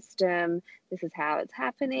the system, this is how it's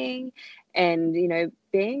happening. And,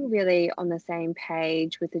 being really on the same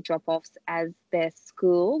page with the drop-offs as their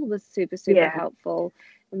school was super, super helpful.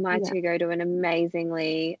 And my two go to an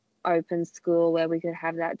amazingly open school where we could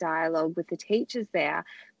have that dialogue with the teachers there.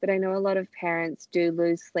 But I know a lot of parents do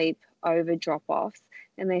lose sleep over drop-offs,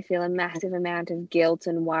 and they feel a massive amount of guilt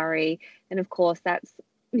and worry. And of course, that's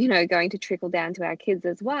going to trickle down to our kids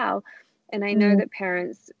as well. And I know that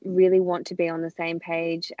parents really want to be on the same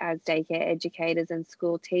page as daycare educators and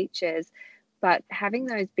school teachers, but having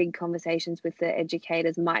those big conversations with the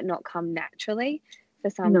educators might not come naturally for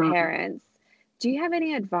some parents. Do you have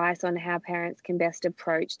any advice on how parents can best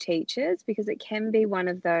approach teachers? Because it can be one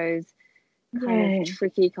of those kind of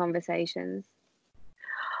tricky conversations.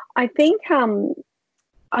 I think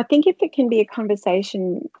if it can be a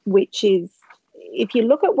conversation which is, if you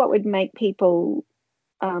look at what would make people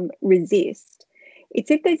resist,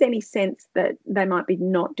 it's if there's any sense that they might be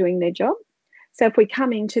not doing their job. So if we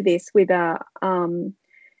come into this with I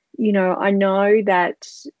know that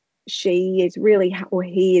she is really, or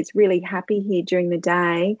he is really happy here during the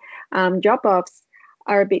day. Drop-offs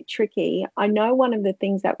are a bit tricky. I know one of the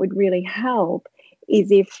things that would really help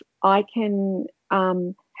is if I can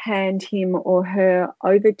hand him or her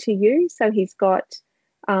over to you, so he's got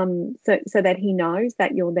so that he knows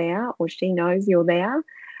that you're there, or she knows you're there,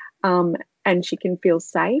 and she can feel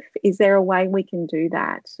safe. Is there a way we can do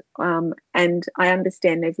that? And I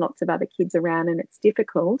understand there's lots of other kids around and it's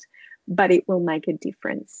difficult, but it will make a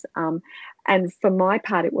difference. And for my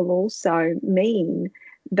part, it will also mean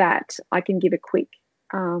that I can give a quick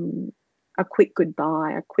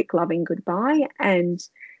goodbye, a quick loving goodbye, and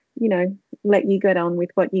let you get on with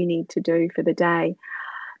what you need to do for the day.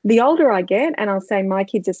 The older I get, and I'll say my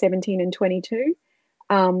kids are 17 and 22,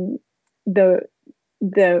 the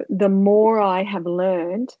more I have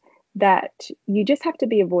learned that you just have to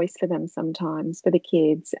be a voice for them sometimes, for the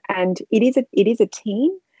kids. And it is a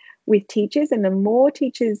team with teachers, and the more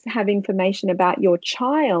teachers have information about your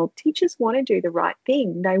child, teachers want to do the right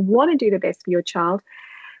thing. They want to do the best for your child,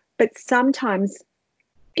 but sometimes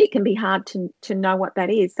it can be hard to know what that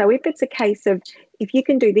is. So if it's a case of, if you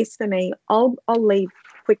can do this for me, I'll leave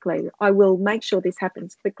quickly. I will make sure this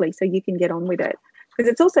happens quickly so you can get on with it. Because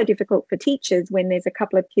it's also difficult for teachers when there's a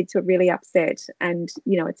couple of kids who are really upset and,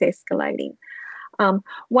 it's escalating.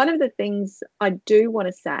 One of the things I do want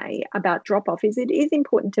to say about drop-off is it is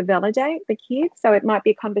important to validate the kids. So it might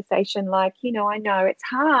be a conversation like, I know it's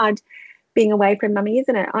hard being away from mummy,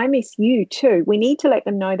 isn't it? I miss you too. We need to let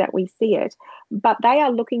them know that we see it, but they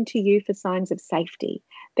are looking to you for signs of safety.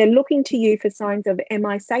 They're looking to you for signs of, am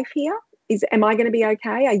I safe here? Am I going to be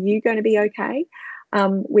okay? Are you going to be okay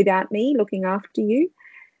without me looking after you?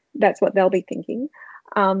 That's what they'll be thinking.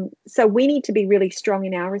 So we need to be really strong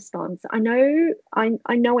in our response. I know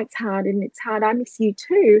it's hard, and it's hard. I miss you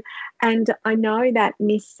too. And I know that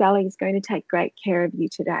Miss Sally is going to take great care of you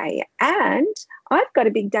today. And I've got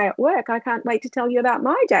a big day at work. I can't wait to tell you about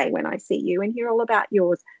my day when I see you and hear all about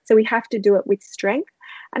yours. So we have to do it with strength.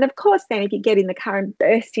 And of course, then if you get in the car and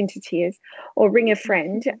burst into tears, or ring a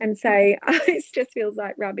friend and say, it just feels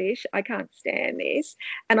like rubbish, I can't stand this.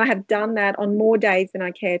 And I have done that on more days than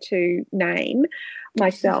I care to name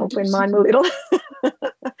myself when mine were little.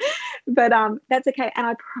 But that's okay. And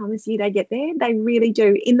I promise you they get there. They really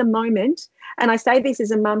do in the moment. And I say this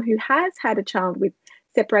as a mum who has had a child with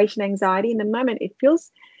separation anxiety. In the moment, it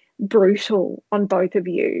feels brutal on both of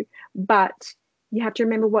you. But you have to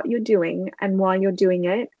remember what you're doing and why you're doing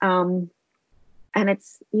it. And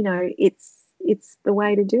it's, it's the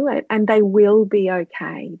way to do it. And they will be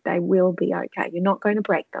okay. They will be okay. You're not going to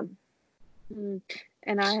break them.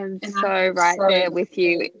 And I am so right there with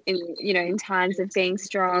you in times of being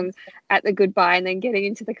strong at the goodbye and then getting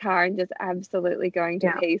into the car and just absolutely going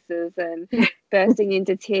to pieces and bursting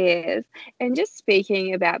into tears. And just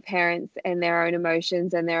speaking about parents and their own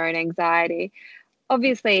emotions and their own anxiety.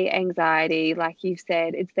 Obviously, anxiety, like you've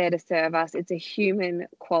said, it's there to serve us. It's a human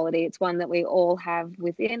quality. It's one that we all have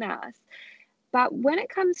within us. But when it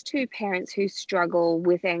comes to parents who struggle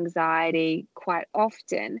with anxiety quite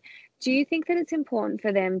often, do you think that it's important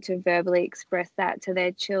for them to verbally express that to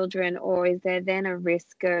their children, or is there then a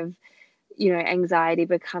risk of, anxiety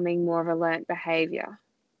becoming more of a learnt behaviour?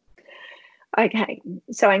 Okay,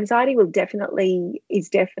 so anxiety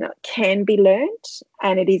can be learnt,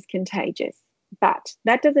 and it is contagious. But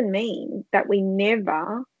that doesn't mean that we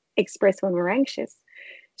never express when we're anxious.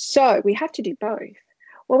 So we have to do both.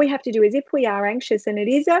 What we have to do is, if we are anxious, and it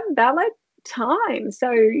is a valid time,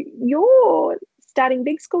 so you're starting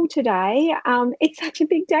big school today, it's such a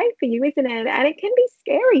big day for you, isn't it? And it can be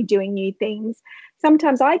scary doing new things.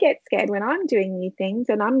 Sometimes I get scared when I'm doing new things,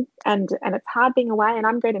 and it's hard being away, and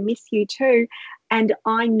I'm going to miss you too. And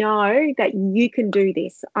I know that you can do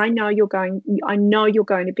this. I know you're going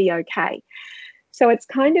to be okay. So it's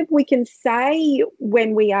kind of, we can say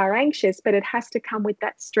when we are anxious, but it has to come with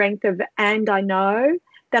that strength of, and I know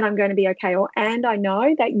that I'm going to be okay, or and I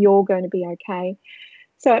know that you're going to be okay.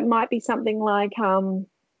 So it might be something like,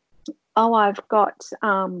 I've got,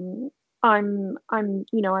 I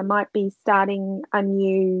might be starting a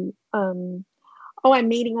new, I'm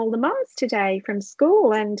meeting all the mums today from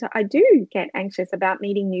school, and I do get anxious about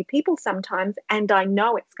meeting new people sometimes, and I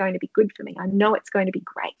know it's going to be good for me. I know it's going to be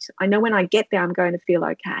great. I know when I get there, I'm going to feel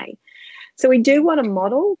okay. So we do want to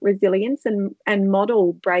model resilience and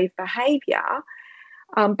model brave behaviour,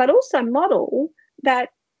 but also model that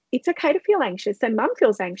it's okay to feel anxious. So mum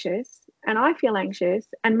feels anxious and I feel anxious,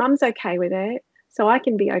 and mum's okay with it, so I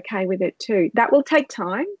can be okay with it too. That will take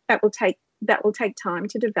time. That will take time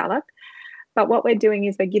to develop. But what we're doing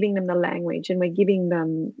is we're giving them the language, and we're giving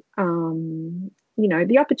them,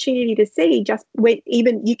 the opportunity to see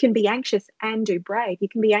even you can be anxious and do brave. You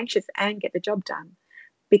can be anxious and get the job done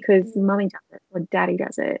because mummy does it, or daddy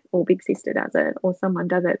does it, or big sister does it, or someone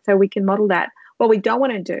does it. So we can model that. What we don't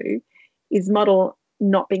want to do is model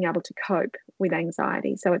not being able to cope with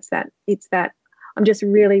anxiety. So it's that I'm just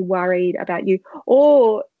really worried about you.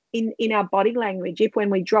 Or in our body language, if when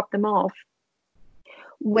we drop them off,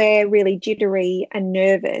 we're really jittery and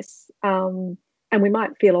nervous, and we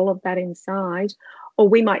might feel all of that inside, or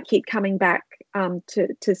we might keep coming back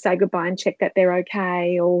to say goodbye and check that they're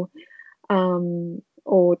okay, or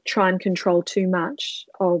try and control too much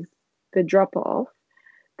of the drop off.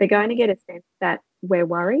 They're going to get a sense that we're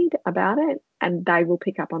worried about it, and they will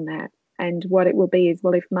pick up on that. And what it will be is,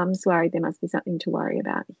 well, if mum's worried, there must be something to worry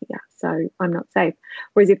about here. So I'm not safe.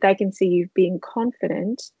 Whereas if they can see you being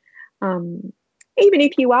confident, even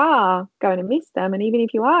if you are going to miss them, and even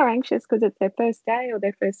if you are anxious because it's their first day or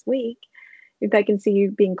their first week, if they can see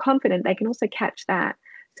you being confident, they can also catch that.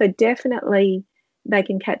 So definitely they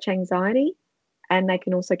can catch anxiety, and they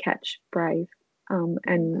can also catch brave. And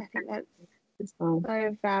I think that's so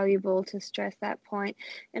valuable to stress that point.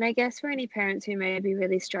 And I guess for any parents who may be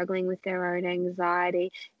really struggling with their own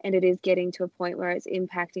anxiety, and it is getting to a point where it's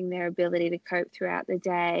impacting their ability to cope throughout the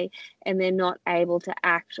day, and they're not able to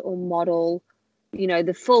act or model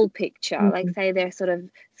the full picture, like say they're sort of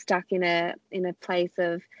stuck in a place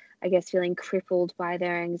of, I guess, feeling crippled by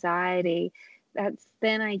their anxiety, that's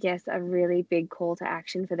then, I guess, a really big call to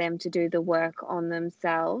action for them to do the work on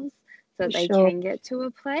themselves so that they can get to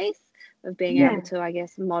a place of being able to, I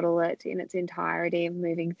guess, model it in its entirety and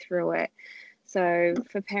moving through it. So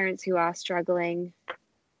for parents who are struggling,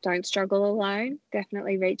 don't struggle alone.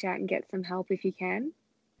 Definitely reach out and get some help if you can.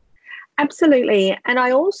 Absolutely. And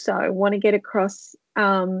I also want to get across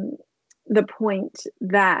the point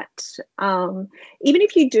that even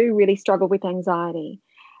if you do really struggle with anxiety,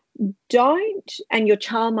 and your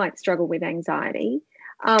child might struggle with anxiety,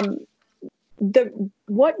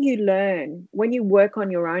 what you learn when you work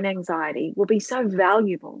on your own anxiety will be so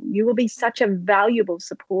valuable. You will be such a valuable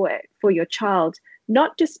support for your child,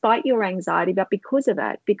 not despite your anxiety, but because of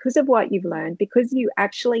it, because of what you've learned, because you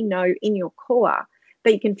actually know in your core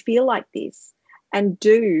that you can feel like this and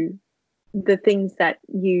do the things that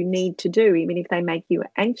you need to do, even if they make you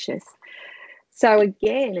anxious. So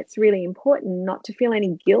again, it's really important not to feel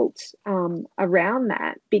any guilt around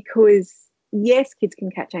that, because yes, kids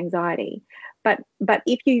can catch anxiety, but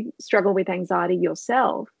if you struggle with anxiety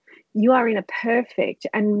yourself, you are in a perfect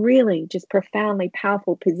and really just profoundly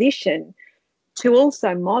powerful position to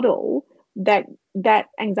also model that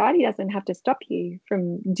anxiety doesn't have to stop you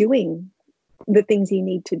from doing the things you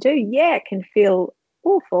need to do. Yeah, it can feel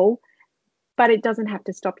awful, but it doesn't have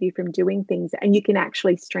to stop you from doing things, and you can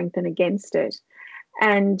actually strengthen against it.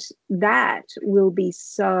 And that will be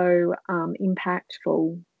so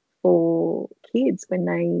impactful for kids when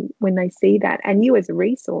they see that, and you as a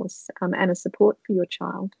resource and a support for your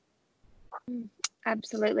child.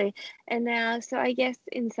 Absolutely. And now, so I guess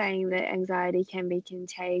in saying that anxiety can be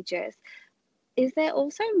contagious, is there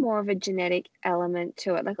also more of a genetic element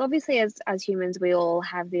to it? Like, obviously, as humans, we all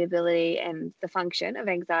have the ability and the function of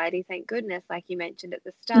anxiety, thank goodness, like you mentioned at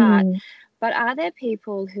the start. But are there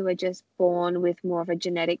people who are just born with more of a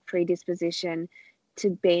genetic predisposition to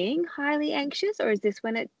being highly anxious, or is this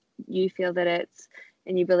when you feel that it's,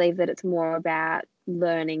 and you believe that it's more about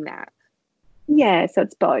learning that? Yeah, so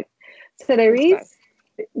it's both. So there is,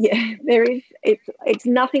 it's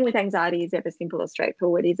nothing with anxiety is ever simple or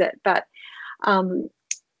straightforward, is it? But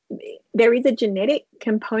there is a genetic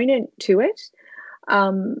component to it,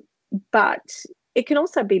 but it can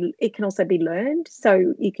also be learned.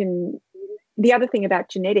 So you can. The other thing about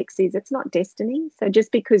genetics is it's not destiny. So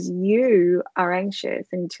just because you are anxious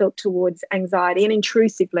and tilt towards anxiety and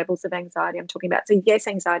intrusive levels of anxiety, I'm talking about. So yes,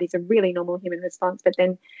 anxiety is a really normal human response, but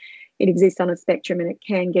then it exists on a spectrum and it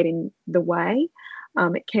can get in the way.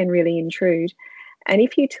 It can really intrude. And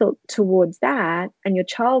if you tilt towards that and your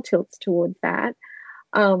child tilts towards that,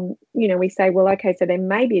 we say, well, okay, so there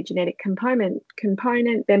may be a genetic component,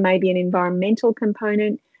 there may be an environmental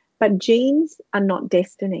component, but genes are not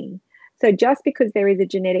destiny. So just because there is a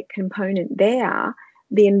genetic component there,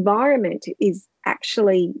 the environment is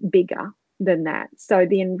actually bigger than that. So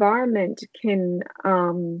the environment can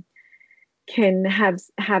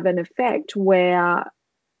have an effect where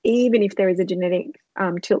even if there is a genetic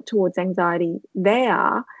tilt towards anxiety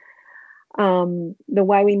there, the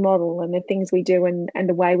way we model and the things we do and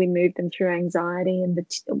the way we move them through anxiety and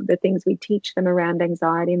the things we teach them around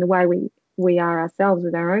anxiety and the way we are ourselves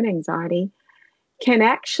with our own anxiety can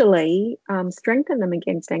actually strengthen them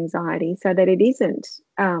against anxiety so that it isn't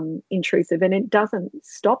intrusive and it doesn't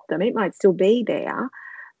stop them. It might still be there,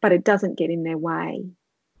 but it doesn't get in their way.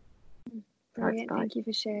 Brilliant. Thank you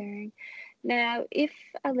for sharing. Now, if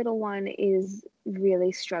a little one is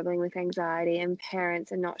really struggling with anxiety and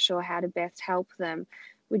parents are not sure how to best help them,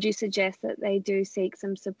 would you suggest that they do seek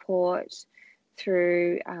some support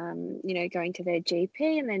through, going to their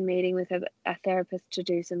GP and then meeting with a therapist to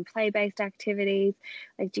do some play-based activities?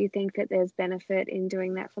 Like, do you think that there's benefit in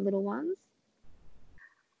doing that for little ones?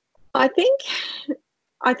 I think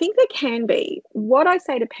there can be. What I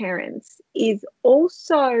say to parents is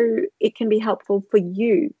also it can be helpful for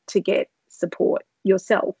you to get support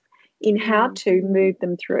yourself in how to move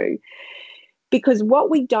them through. Because what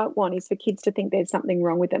we don't want is for kids to think there's something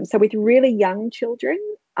wrong with them. So with really young children,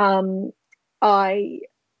 a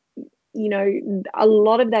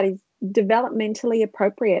lot of that is developmentally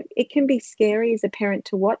appropriate. It can be scary as a parent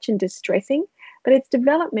to watch and distressing, but it's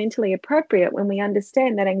developmentally appropriate when we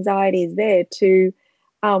understand that anxiety is there to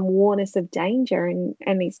warn us of danger.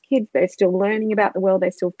 And these kids, they're still learning about the world,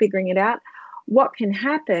 they're still figuring it out. What can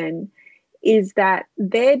happen is that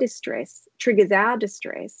their distress triggers our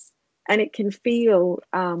distress and it can feel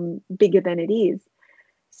bigger than it is.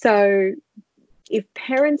 So if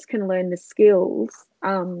parents can learn the skills,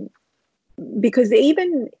 because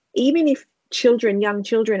even if young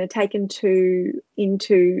children are taken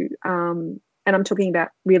into and I'm talking about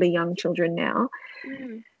really young children now,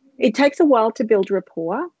 it takes a while to build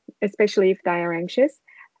rapport, especially if they are anxious.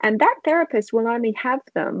 And that therapist will only have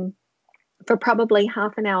them for probably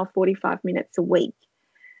half an hour, 45 minutes a week.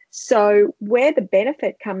 So where the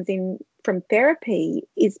benefit comes in from therapy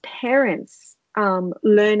is parents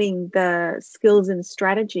learning the skills and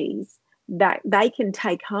strategies that they can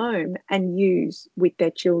take home and use with their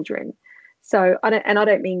children. So I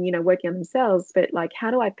don't mean, working on themselves, but like, how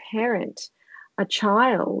do I parent a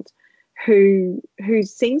child who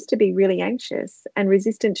seems to be really anxious and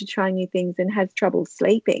resistant to trying new things and has trouble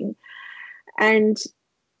sleeping, and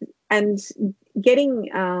getting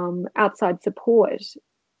outside support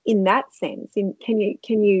in that sense? Can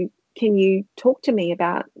you talk to me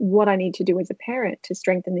about what I need to do as a parent to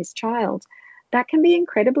strengthen this child? That can be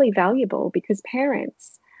incredibly valuable because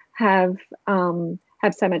parents have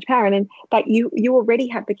have so much power. And but you already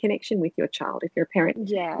have the connection with your child if you're a parent.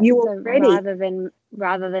 Yeah, You so already,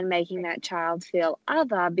 rather than making that child feel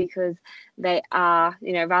other because they are,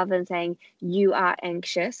 rather than saying you are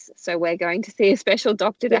anxious, so we're going to see a special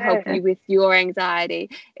doctor to help yeah. you with your anxiety,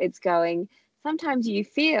 it's going, sometimes you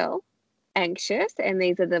feel anxious, and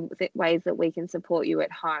these are the ways that we can support you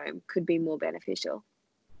at home could be more beneficial.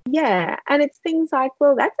 Yeah. And it's things like,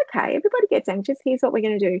 well, that's okay. Everybody gets anxious. Here's what we're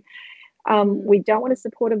going to do. We don't want to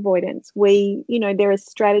support avoidance. There are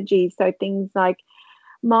strategies. So things like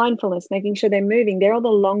mindfulness, making sure they're moving. They're all the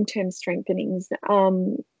long-term strengthenings.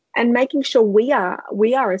 And making sure we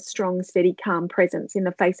are a strong, steady, calm presence in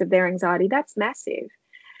the face of their anxiety. That's massive.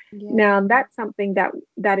 Yeah. Now, that's something that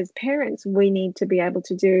as parents, we need to be able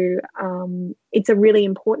to do. It's a really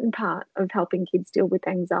important part of helping kids deal with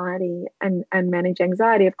anxiety and manage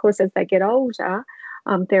anxiety. Of course, as they get older,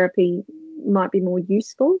 therapy might be more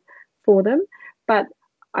useful for them. But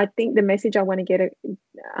I think the message I want to get,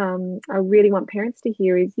 I really want parents to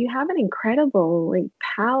hear is you have an incredibly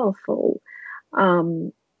powerful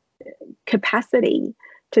capacity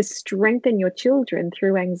to strengthen your children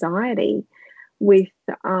through anxiety with,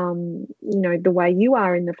 the way you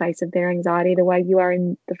are in the face of their anxiety, the way you are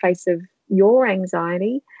in the face of your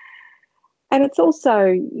anxiety. And it's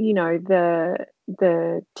also,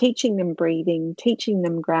 the teaching them breathing, teaching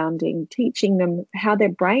them grounding, teaching them how their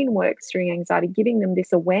brain works during anxiety, giving them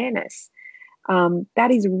this awareness. That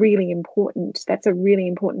is really important. That's a really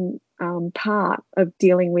important part of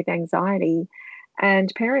dealing with anxiety.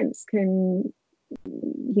 And parents can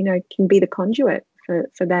be the conduit for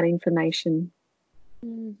that information.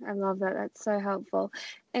 I love that. That's so helpful.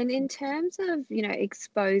 And in terms of,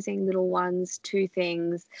 exposing little ones to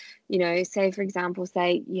things, say, for example,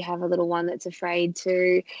 say you have a little one that's afraid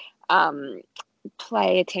to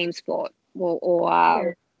play a team sport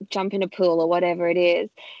or jump in a pool or whatever it is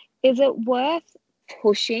it worth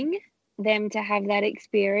pushing them to have that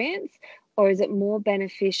experience, or is it more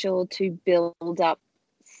beneficial to build up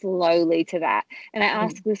slowly to that? And I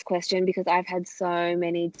ask this question because I've had so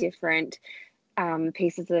many different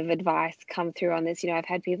pieces of advice come through on this. I've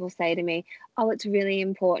had people say to me, oh, it's really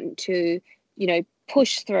important to,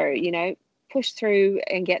 push through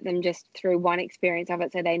and get them just through one experience of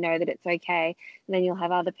it so they know that it's okay. And then you'll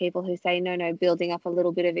have other people who say, no, building up a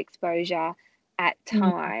little bit of exposure at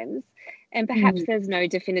times. And perhaps there's no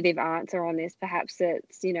definitive answer on this. Perhaps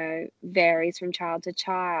it's, varies from child to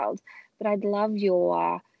child. But I'd love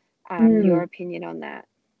your opinion on that.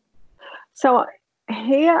 So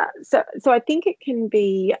I think it can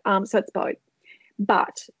be, so it's both.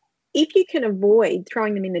 But if you can avoid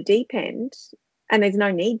throwing them in the deep end, and there's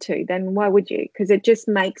no need to, then why would you? Because it just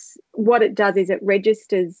makes, what it does is it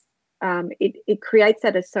registers, it creates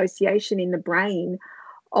that association in the brain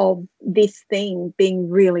of this thing being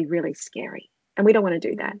really, really scary. And we don't want to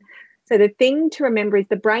do that. So the thing to remember is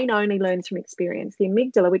the brain only learns from experience. The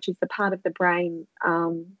amygdala, which is the part of the brain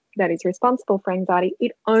that is responsible for anxiety,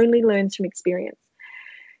 it only learns from experience.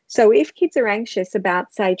 So if kids are anxious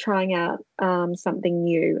about, say, trying out something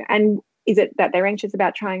new, and is it that they're anxious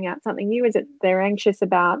about trying out something new? Is it they're anxious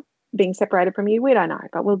about being separated from you? We don't know,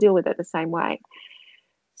 but we'll deal with it the same way.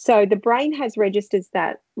 So the brain has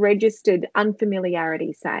registered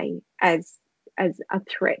unfamiliarity, say, as a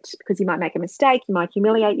threat, because you might make a mistake, you might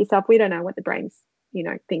humiliate yourself. We don't know what the brain's,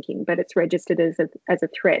 thinking, but it's registered as a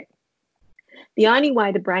threat. The only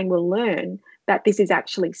way the brain will learn that this is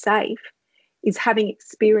actually safe is having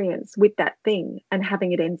experience with that thing and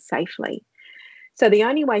having it end safely. So the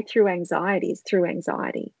only way through anxiety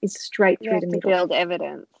is straight through the middle. You have to build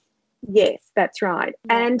evidence. Yes, that's right.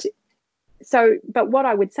 Yeah. And so, but what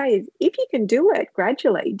I would say is if you can do it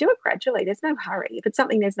gradually, do it gradually. There's no hurry. If it's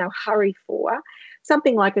something there's no hurry for,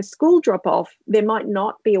 something like a school drop-off, there might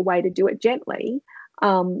not be a way to do it gently.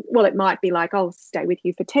 Well, it might be like, I'll stay with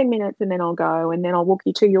you for 10 minutes and then I'll go, and then I'll walk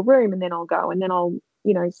you to your room and then I'll go, and then I'll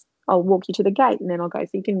walk you to the gate and then I'll go.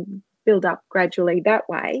 So you can build up gradually that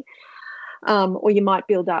way. Or you might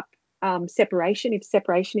build up separation. If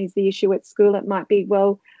separation is the issue at school, it might be,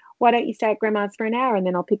 well, why don't you stay at grandma's for an hour and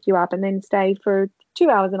then I'll pick you up, and then stay for 2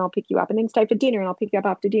 hours and I'll pick you up, and then stay for dinner and I'll pick you up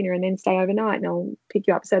after dinner, and then stay overnight and I'll pick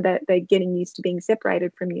you up, so that they're getting used to being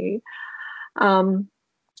separated from you.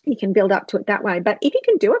 You can build up to it that way. But if you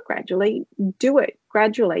can do it gradually, do it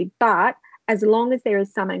gradually, but as long as there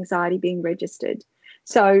is some anxiety being registered.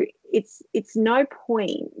 So it's no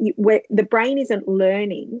point where the brain isn't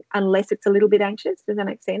learning unless it's a little bit anxious. Does that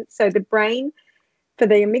make sense? So the brain, for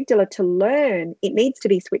the amygdala to learn, it needs to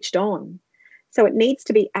be switched on. So it needs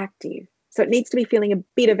to be active. So it needs to be feeling a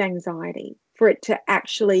bit of anxiety for it to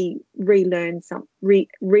actually relearn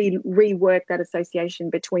rework that association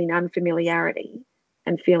between unfamiliarity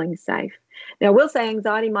and feeling safe. Now, I will say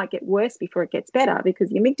anxiety might get worse before it gets better, because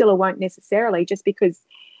the amygdala won't necessarily, just because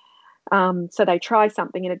so they try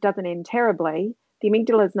something and it doesn't end terribly, the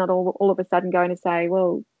amygdala is not all of a sudden going to say,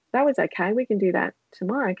 well, that was okay, we can do that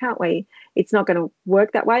tomorrow, can't we? It's not going to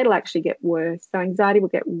work that way. It'll actually get worse. So anxiety will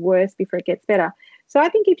get worse before it gets better. So I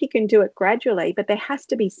think if you can do it gradually, but there has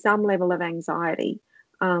to be some level of anxiety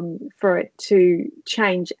for it to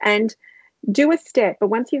change. And do a step, but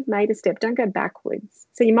once you've made a step, don't go backwards.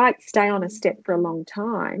 So you might stay on a step for a long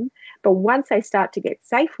time, but once they start to get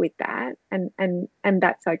safe with that, and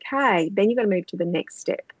that's okay, then you've got to move to the next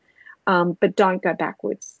step. But don't go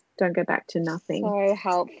backwards. Don't go back to nothing. So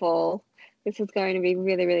helpful. This is going to be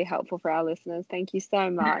really, really helpful for our listeners. Thank you so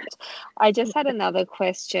much. I just had another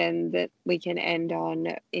question that we can end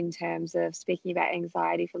on in terms of speaking about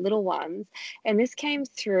anxiety for little ones. And this came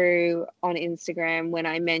through on Instagram when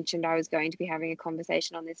I mentioned I was going to be having a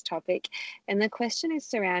conversation on this topic. And the question is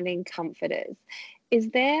surrounding comforters. Is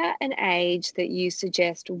there an age that you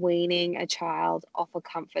suggest weaning a child off a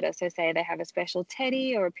comforter? So say they have a special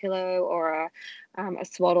teddy or a pillow or a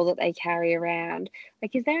swaddle that they carry around.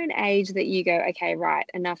 Like, is there an age that you go, okay, right,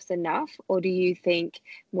 enough's enough? Or do you think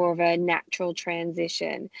more of a natural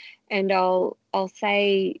transition? And I'll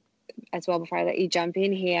say as well, before I let you jump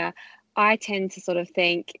in here, I tend to sort of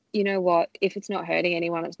think, you know what, if it's not hurting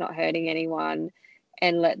anyone, it's not hurting anyone,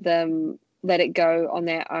 and let it go on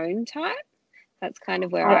their own time. That's kind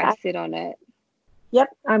of where I sit on it. Yep,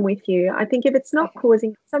 I'm with you. I think if it's not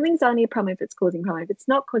causing, something's only a problem if it's causing a problem. If it's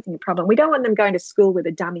not causing a problem, we don't want them going to school with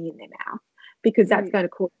a dummy in their mouth, because that's going to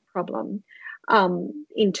cause a problem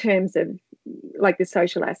in terms of like the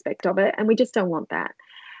social aspect of it, and we just don't want that.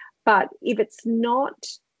 But if it's not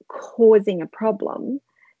causing a problem,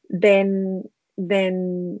 then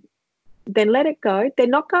let it go. They're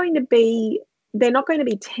not going to be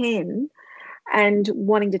 10 and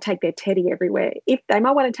wanting to take their teddy everywhere. If they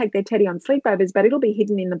might want to take their teddy on sleepovers, but it'll be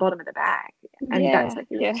hidden in the bottom of the bag. And that's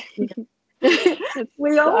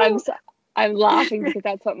we all. I'm laughing because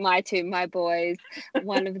that's what my boys,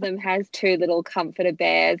 one of them has 2 little comforter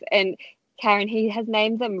bears, and Karen, he has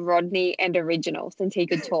named them Rodney and Original since he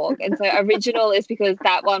could talk. And so Original is because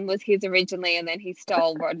that one was his originally, and then he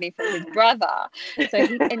stole Rodney from his brother. So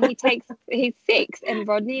he's 6, and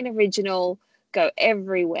Rodney and Original go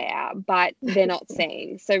everywhere, but they're not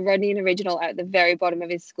seen. So Rodney and Original are at the very bottom of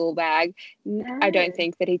his school bag. I don't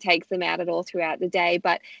think that he takes them out at all throughout the day,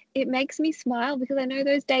 but it makes me smile because I know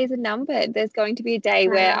those days are numbered. There's going to be a day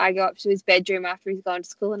where I go up to his bedroom after he's gone to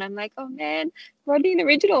school and I'm like, oh man, Rodney and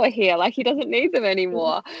Original are here. Like, he doesn't need them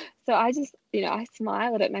anymore. So I just, I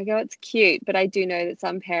smile at it and I go, it's cute. But I do know that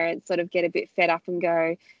some parents sort of get a bit fed up and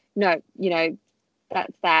go, no,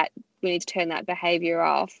 that's that. We need to turn that behavior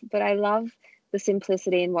off. But I love the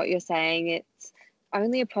simplicity in what you're saying. It's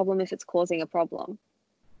only a problem if it's causing a problem.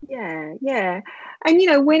 Yeah.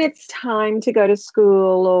 And when it's time to go to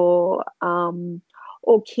school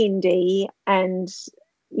or kindy, and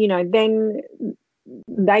then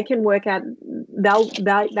they can work out.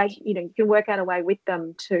 You can work out a way with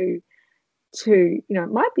them to it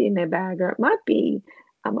might be in their bag, or it might be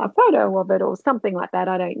a photo of it or something like that.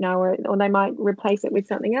 I don't know, or they might replace it with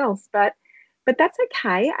something else. But that's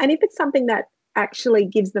okay. And if it's something that actually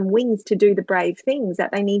gives them wings to do the brave things that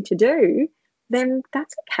they need to do, then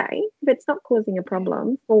that's okay. If it's not causing a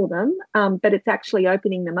problem for them, but it's actually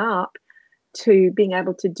opening them up to being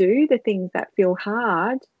able to do the things that feel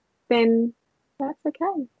hard, then that's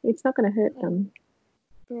okay. It's not going to hurt them.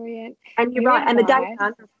 Brilliant. And you're right. And the days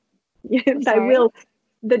are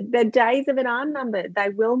the days of it are numbered. They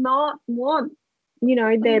will not want,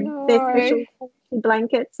 their special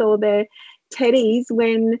blankets or their teddies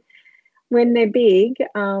when they're big,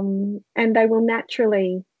 and they will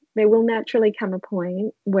naturally come a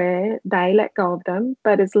point where they let go of them.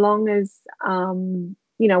 But as long as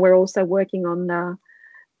we're also working on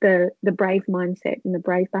the brave mindset and the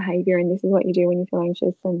brave behavior, and this is what you do when you feel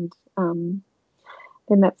anxious, and then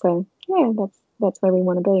that's where we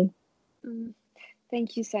want to be.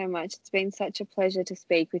 Thank you so much. It's been such a pleasure to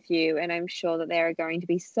speak with you, and I'm sure that there are going to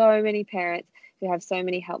be so many parents who have so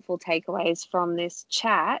many helpful takeaways from this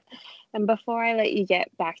chat. And before I let you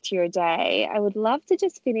get back to your day, I would love to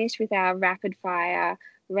just finish with our rapid fire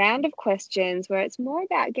round of questions where it's more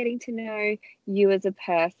about getting to know you as a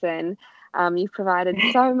person. You've provided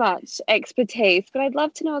so much expertise, but I'd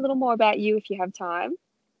love to know a little more about you if you have time.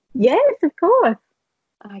 Yes, of course.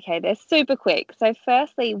 Okay, they're super quick. So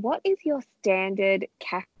firstly, what is your standard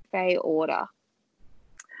cafe order?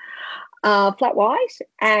 Flat white.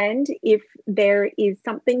 And if there is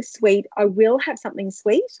something sweet, I will have something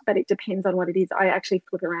sweet, but it depends on what it is. I actually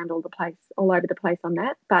flip around all over the place on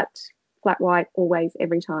that, but flat white always,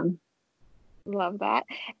 every time. Love that.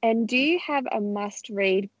 And do you have a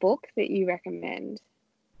must-read book that you recommend?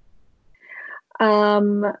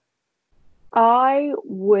 I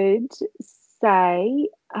would say,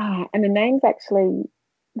 and the name's actually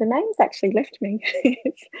left me.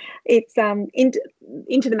 it's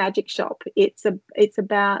Into the Magic Shop. It's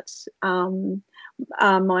about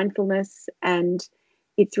mindfulness, and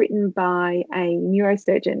it's written by a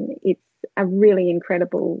neurosurgeon. It's a really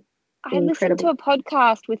incredible. I listened to a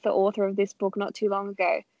podcast with the author of this book not too long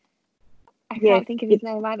ago. I Yes, can't think of his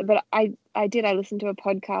name either, but I listened to a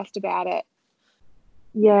podcast about it.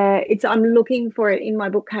 Yeah, I'm looking for it in my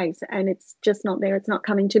bookcase, and it's just not there. It's not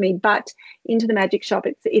coming to me. But Into the Magic Shop,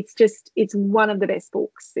 it's one of the best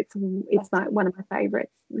books. It's one of my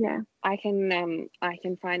favorites. Yeah, I can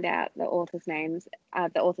find out the author's name,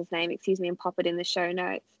 and pop it in the show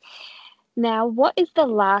notes. Now, what is the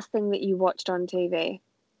last thing that you watched on TV?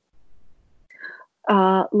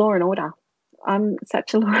 Law and Order. I'm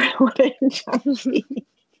such a Law and Order junkie.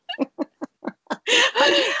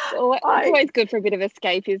 It's always good for a bit of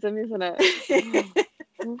escapism, isn't it?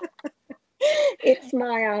 It's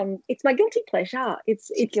my guilty pleasure. It's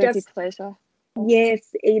guilty just pleasure.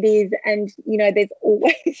 Yes, it is, and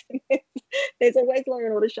there's always Law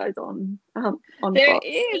and Order shows on There Fox.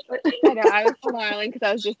 is. I know. I was smiling because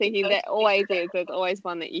I was just thinking there always is. There's always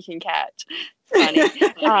one that you can catch. It's funny.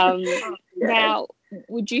 Now,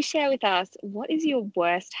 would you share with us what is your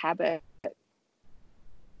worst habit?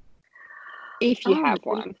 If you have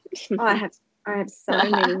one. I have so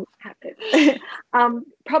many habits.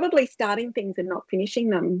 Probably starting things and not finishing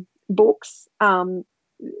them. Books,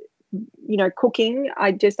 cooking.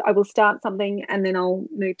 I will start something and then I'll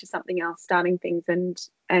move to something else. Starting things and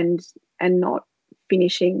not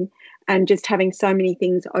finishing, and just having so many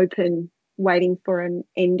things open, waiting for an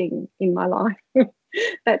ending in my life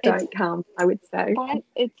that don't come, I would say.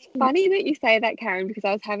 It's funny that you say that, Karen, because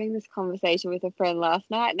I was having this conversation with a friend last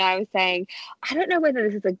night, and I was saying, I don't know whether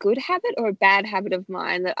this is a good habit or a bad habit of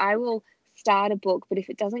mine, that I will start a book, but if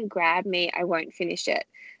it doesn't grab me, I won't finish it.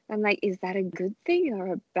 I'm like, is that a good thing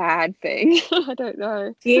or a bad thing? I don't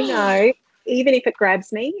know. Even if it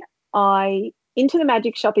grabs me, Into the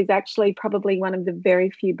Magic Shop is actually probably one of the very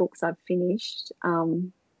few books I've finished,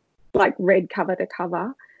 like read cover to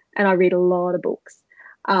cover, and I read a lot of books.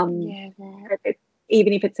 Even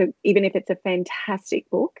if it's a fantastic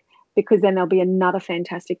book, because then there'll be another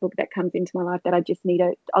fantastic book that comes into my life that I just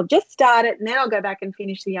I'll just start it and then I'll go back and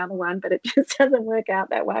finish the other one, but it just doesn't work out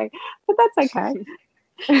that way. But that's okay.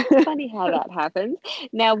 It's funny how that happens.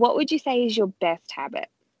 Now, what would you say is your best habit?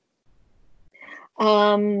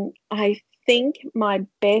 I think my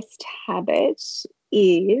best habit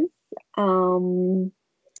is,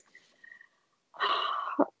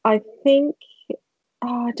 I think,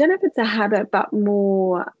 I don't know if it's a habit, but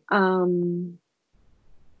more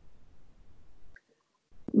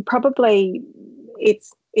probably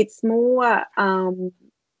it's more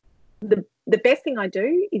the best thing I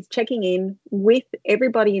do is checking in with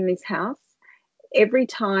everybody in this house. Every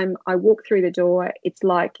time I walk through the door, it's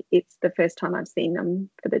like it's the first time I've seen them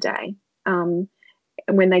for the day. And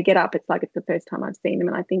when they get up, it's like it's the first time I've seen them.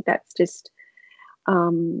 And I think that's just,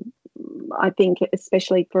 I think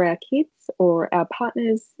especially for our kids or our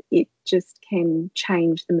partners, it just can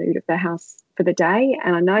change the mood of the house for the day.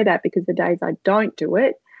 And I know that because the days I don't do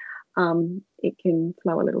it, it can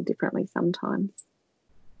flow a little differently sometimes.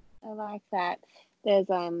 I like that. There's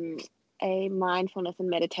a mindfulness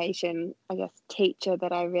and meditation, I guess, teacher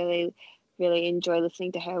that I really, really enjoy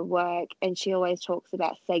listening to her work, and she always talks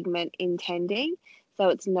about segment intending. So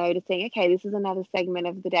it's noticing, okay, this is another segment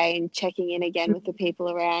of the day, and checking in again with the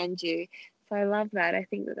people around you. So I love that. I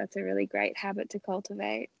think that that's a really great habit to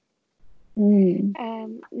cultivate.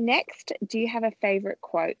 Next, do you have a favorite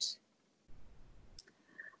quote?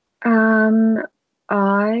 I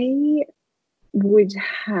would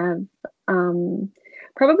have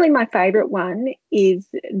probably my favorite one is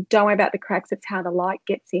 "Don't worry about the cracks, it's how the light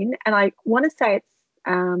gets in." And I want to say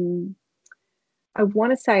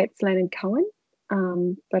it's Leonard Cohen,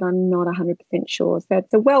 but I'm not 100% sure. So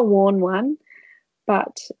it's a well-worn one,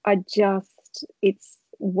 but it's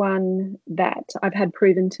one that I've had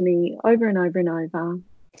proven to me over and over and over.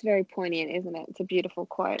 It's very poignant, isn't it? It's a beautiful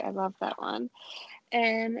quote. I love that one.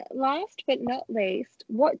 And last but not least,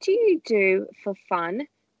 what do you do for fun,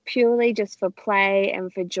 purely just for play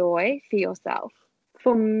and for joy for yourself?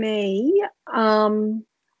 For me, do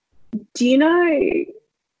you know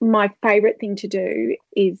my favourite thing to do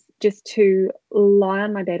is just to lie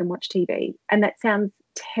on my bed and watch TV. And that sounds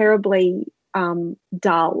terribly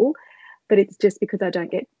dull, but it's just because I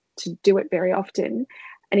don't get to do it very often.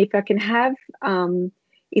 And if I can have,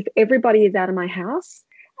 if everybody is out of my house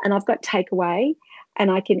and I've got takeaway and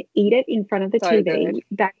I can eat it in front of the TV,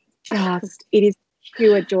 that just, it is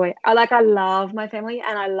pure joy. I love my family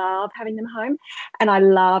and I love having them home, and I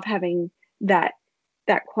love having that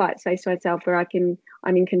quiet space to myself where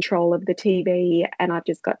I'm in control of the TV and I've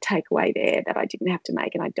just got takeaway there that I didn't have to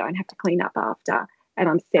make and I don't have to clean up after, and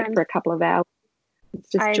I'm set for a couple of hours. It's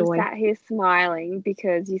just joy. I'm sat here smiling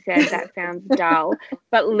because you said that sounds dull,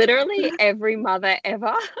 but literally every mother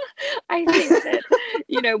ever, I think that,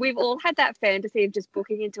 you know, we've all had that fantasy of just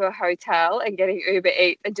booking into a hotel and getting Uber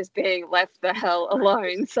Eats and just being left the hell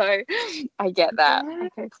alone. So I get that. I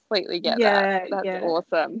completely get that. That's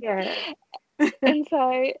awesome. Yeah. And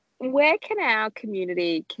so where can our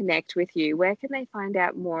community connect with you? Where can they find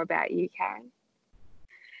out more about you, Karen?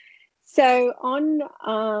 So on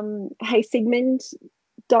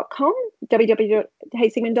heysigmund.com,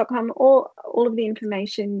 www.heysigmund.com, all of the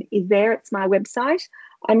information is there. It's my website.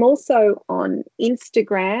 I'm also on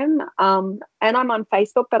Instagram and I'm on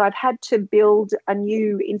Facebook, but I've had to build a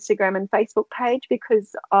new Instagram and Facebook page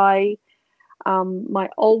because my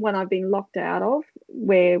old one I've been locked out of.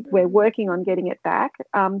 We're working on getting it back.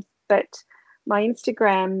 But my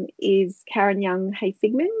Instagram is Karen Young Hey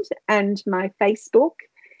Sigmund, and my Facebook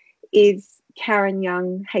is Karen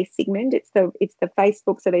Young Hey Sigmund. It's the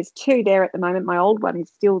Facebook. So there's two there at the moment. My old one is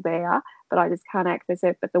still there, but I just can't access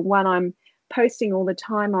it. But the one I'm posting all the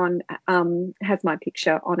time on has my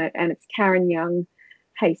picture on it, and it's Karen Young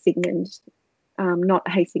Hey Sigmund, not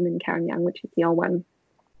Hey Sigmund Karen Young, which is the old one.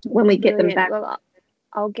 When we get them back. Well,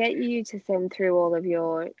 I'll get you to send through all of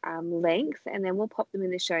your links, and then we'll pop them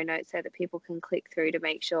in the show notes so that people can click through to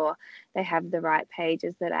make sure they have the right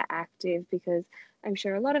pages that are active, because I'm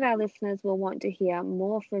sure a lot of our listeners will want to hear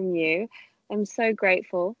more from you. I'm so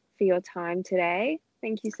grateful for your time today.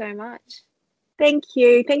 Thank you so much. Thank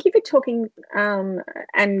you. Thank you for talking and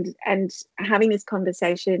having this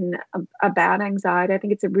conversation about anxiety. I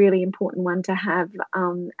think it's a really important one to have.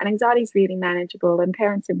 And anxiety is really manageable, and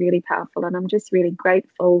parents are really powerful. And I'm just really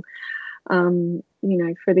grateful, for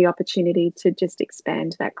the opportunity to just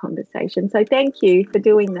expand that conversation. So thank you for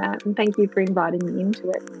doing that, and thank you for inviting me into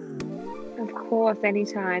it. Of course,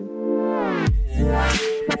 anytime.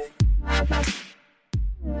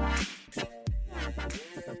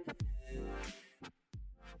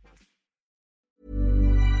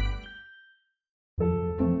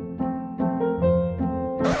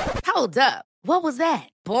 Hold up. What was that?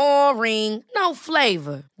 Boring. No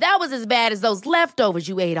flavor. That was as bad as those leftovers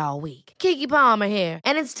you ate all week. Keke Palmer here,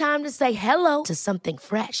 and it's time to say hello to something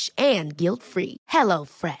fresh and guilt-free. Hello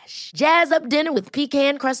Fresh. Jazz up dinner with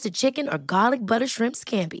pecan-crusted chicken or garlic butter shrimp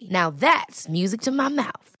scampi. Now that's music to my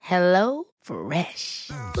mouth. Hello Fresh.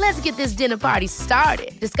 Let's get this dinner party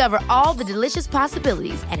started. Discover all the delicious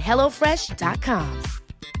possibilities at hellofresh.com.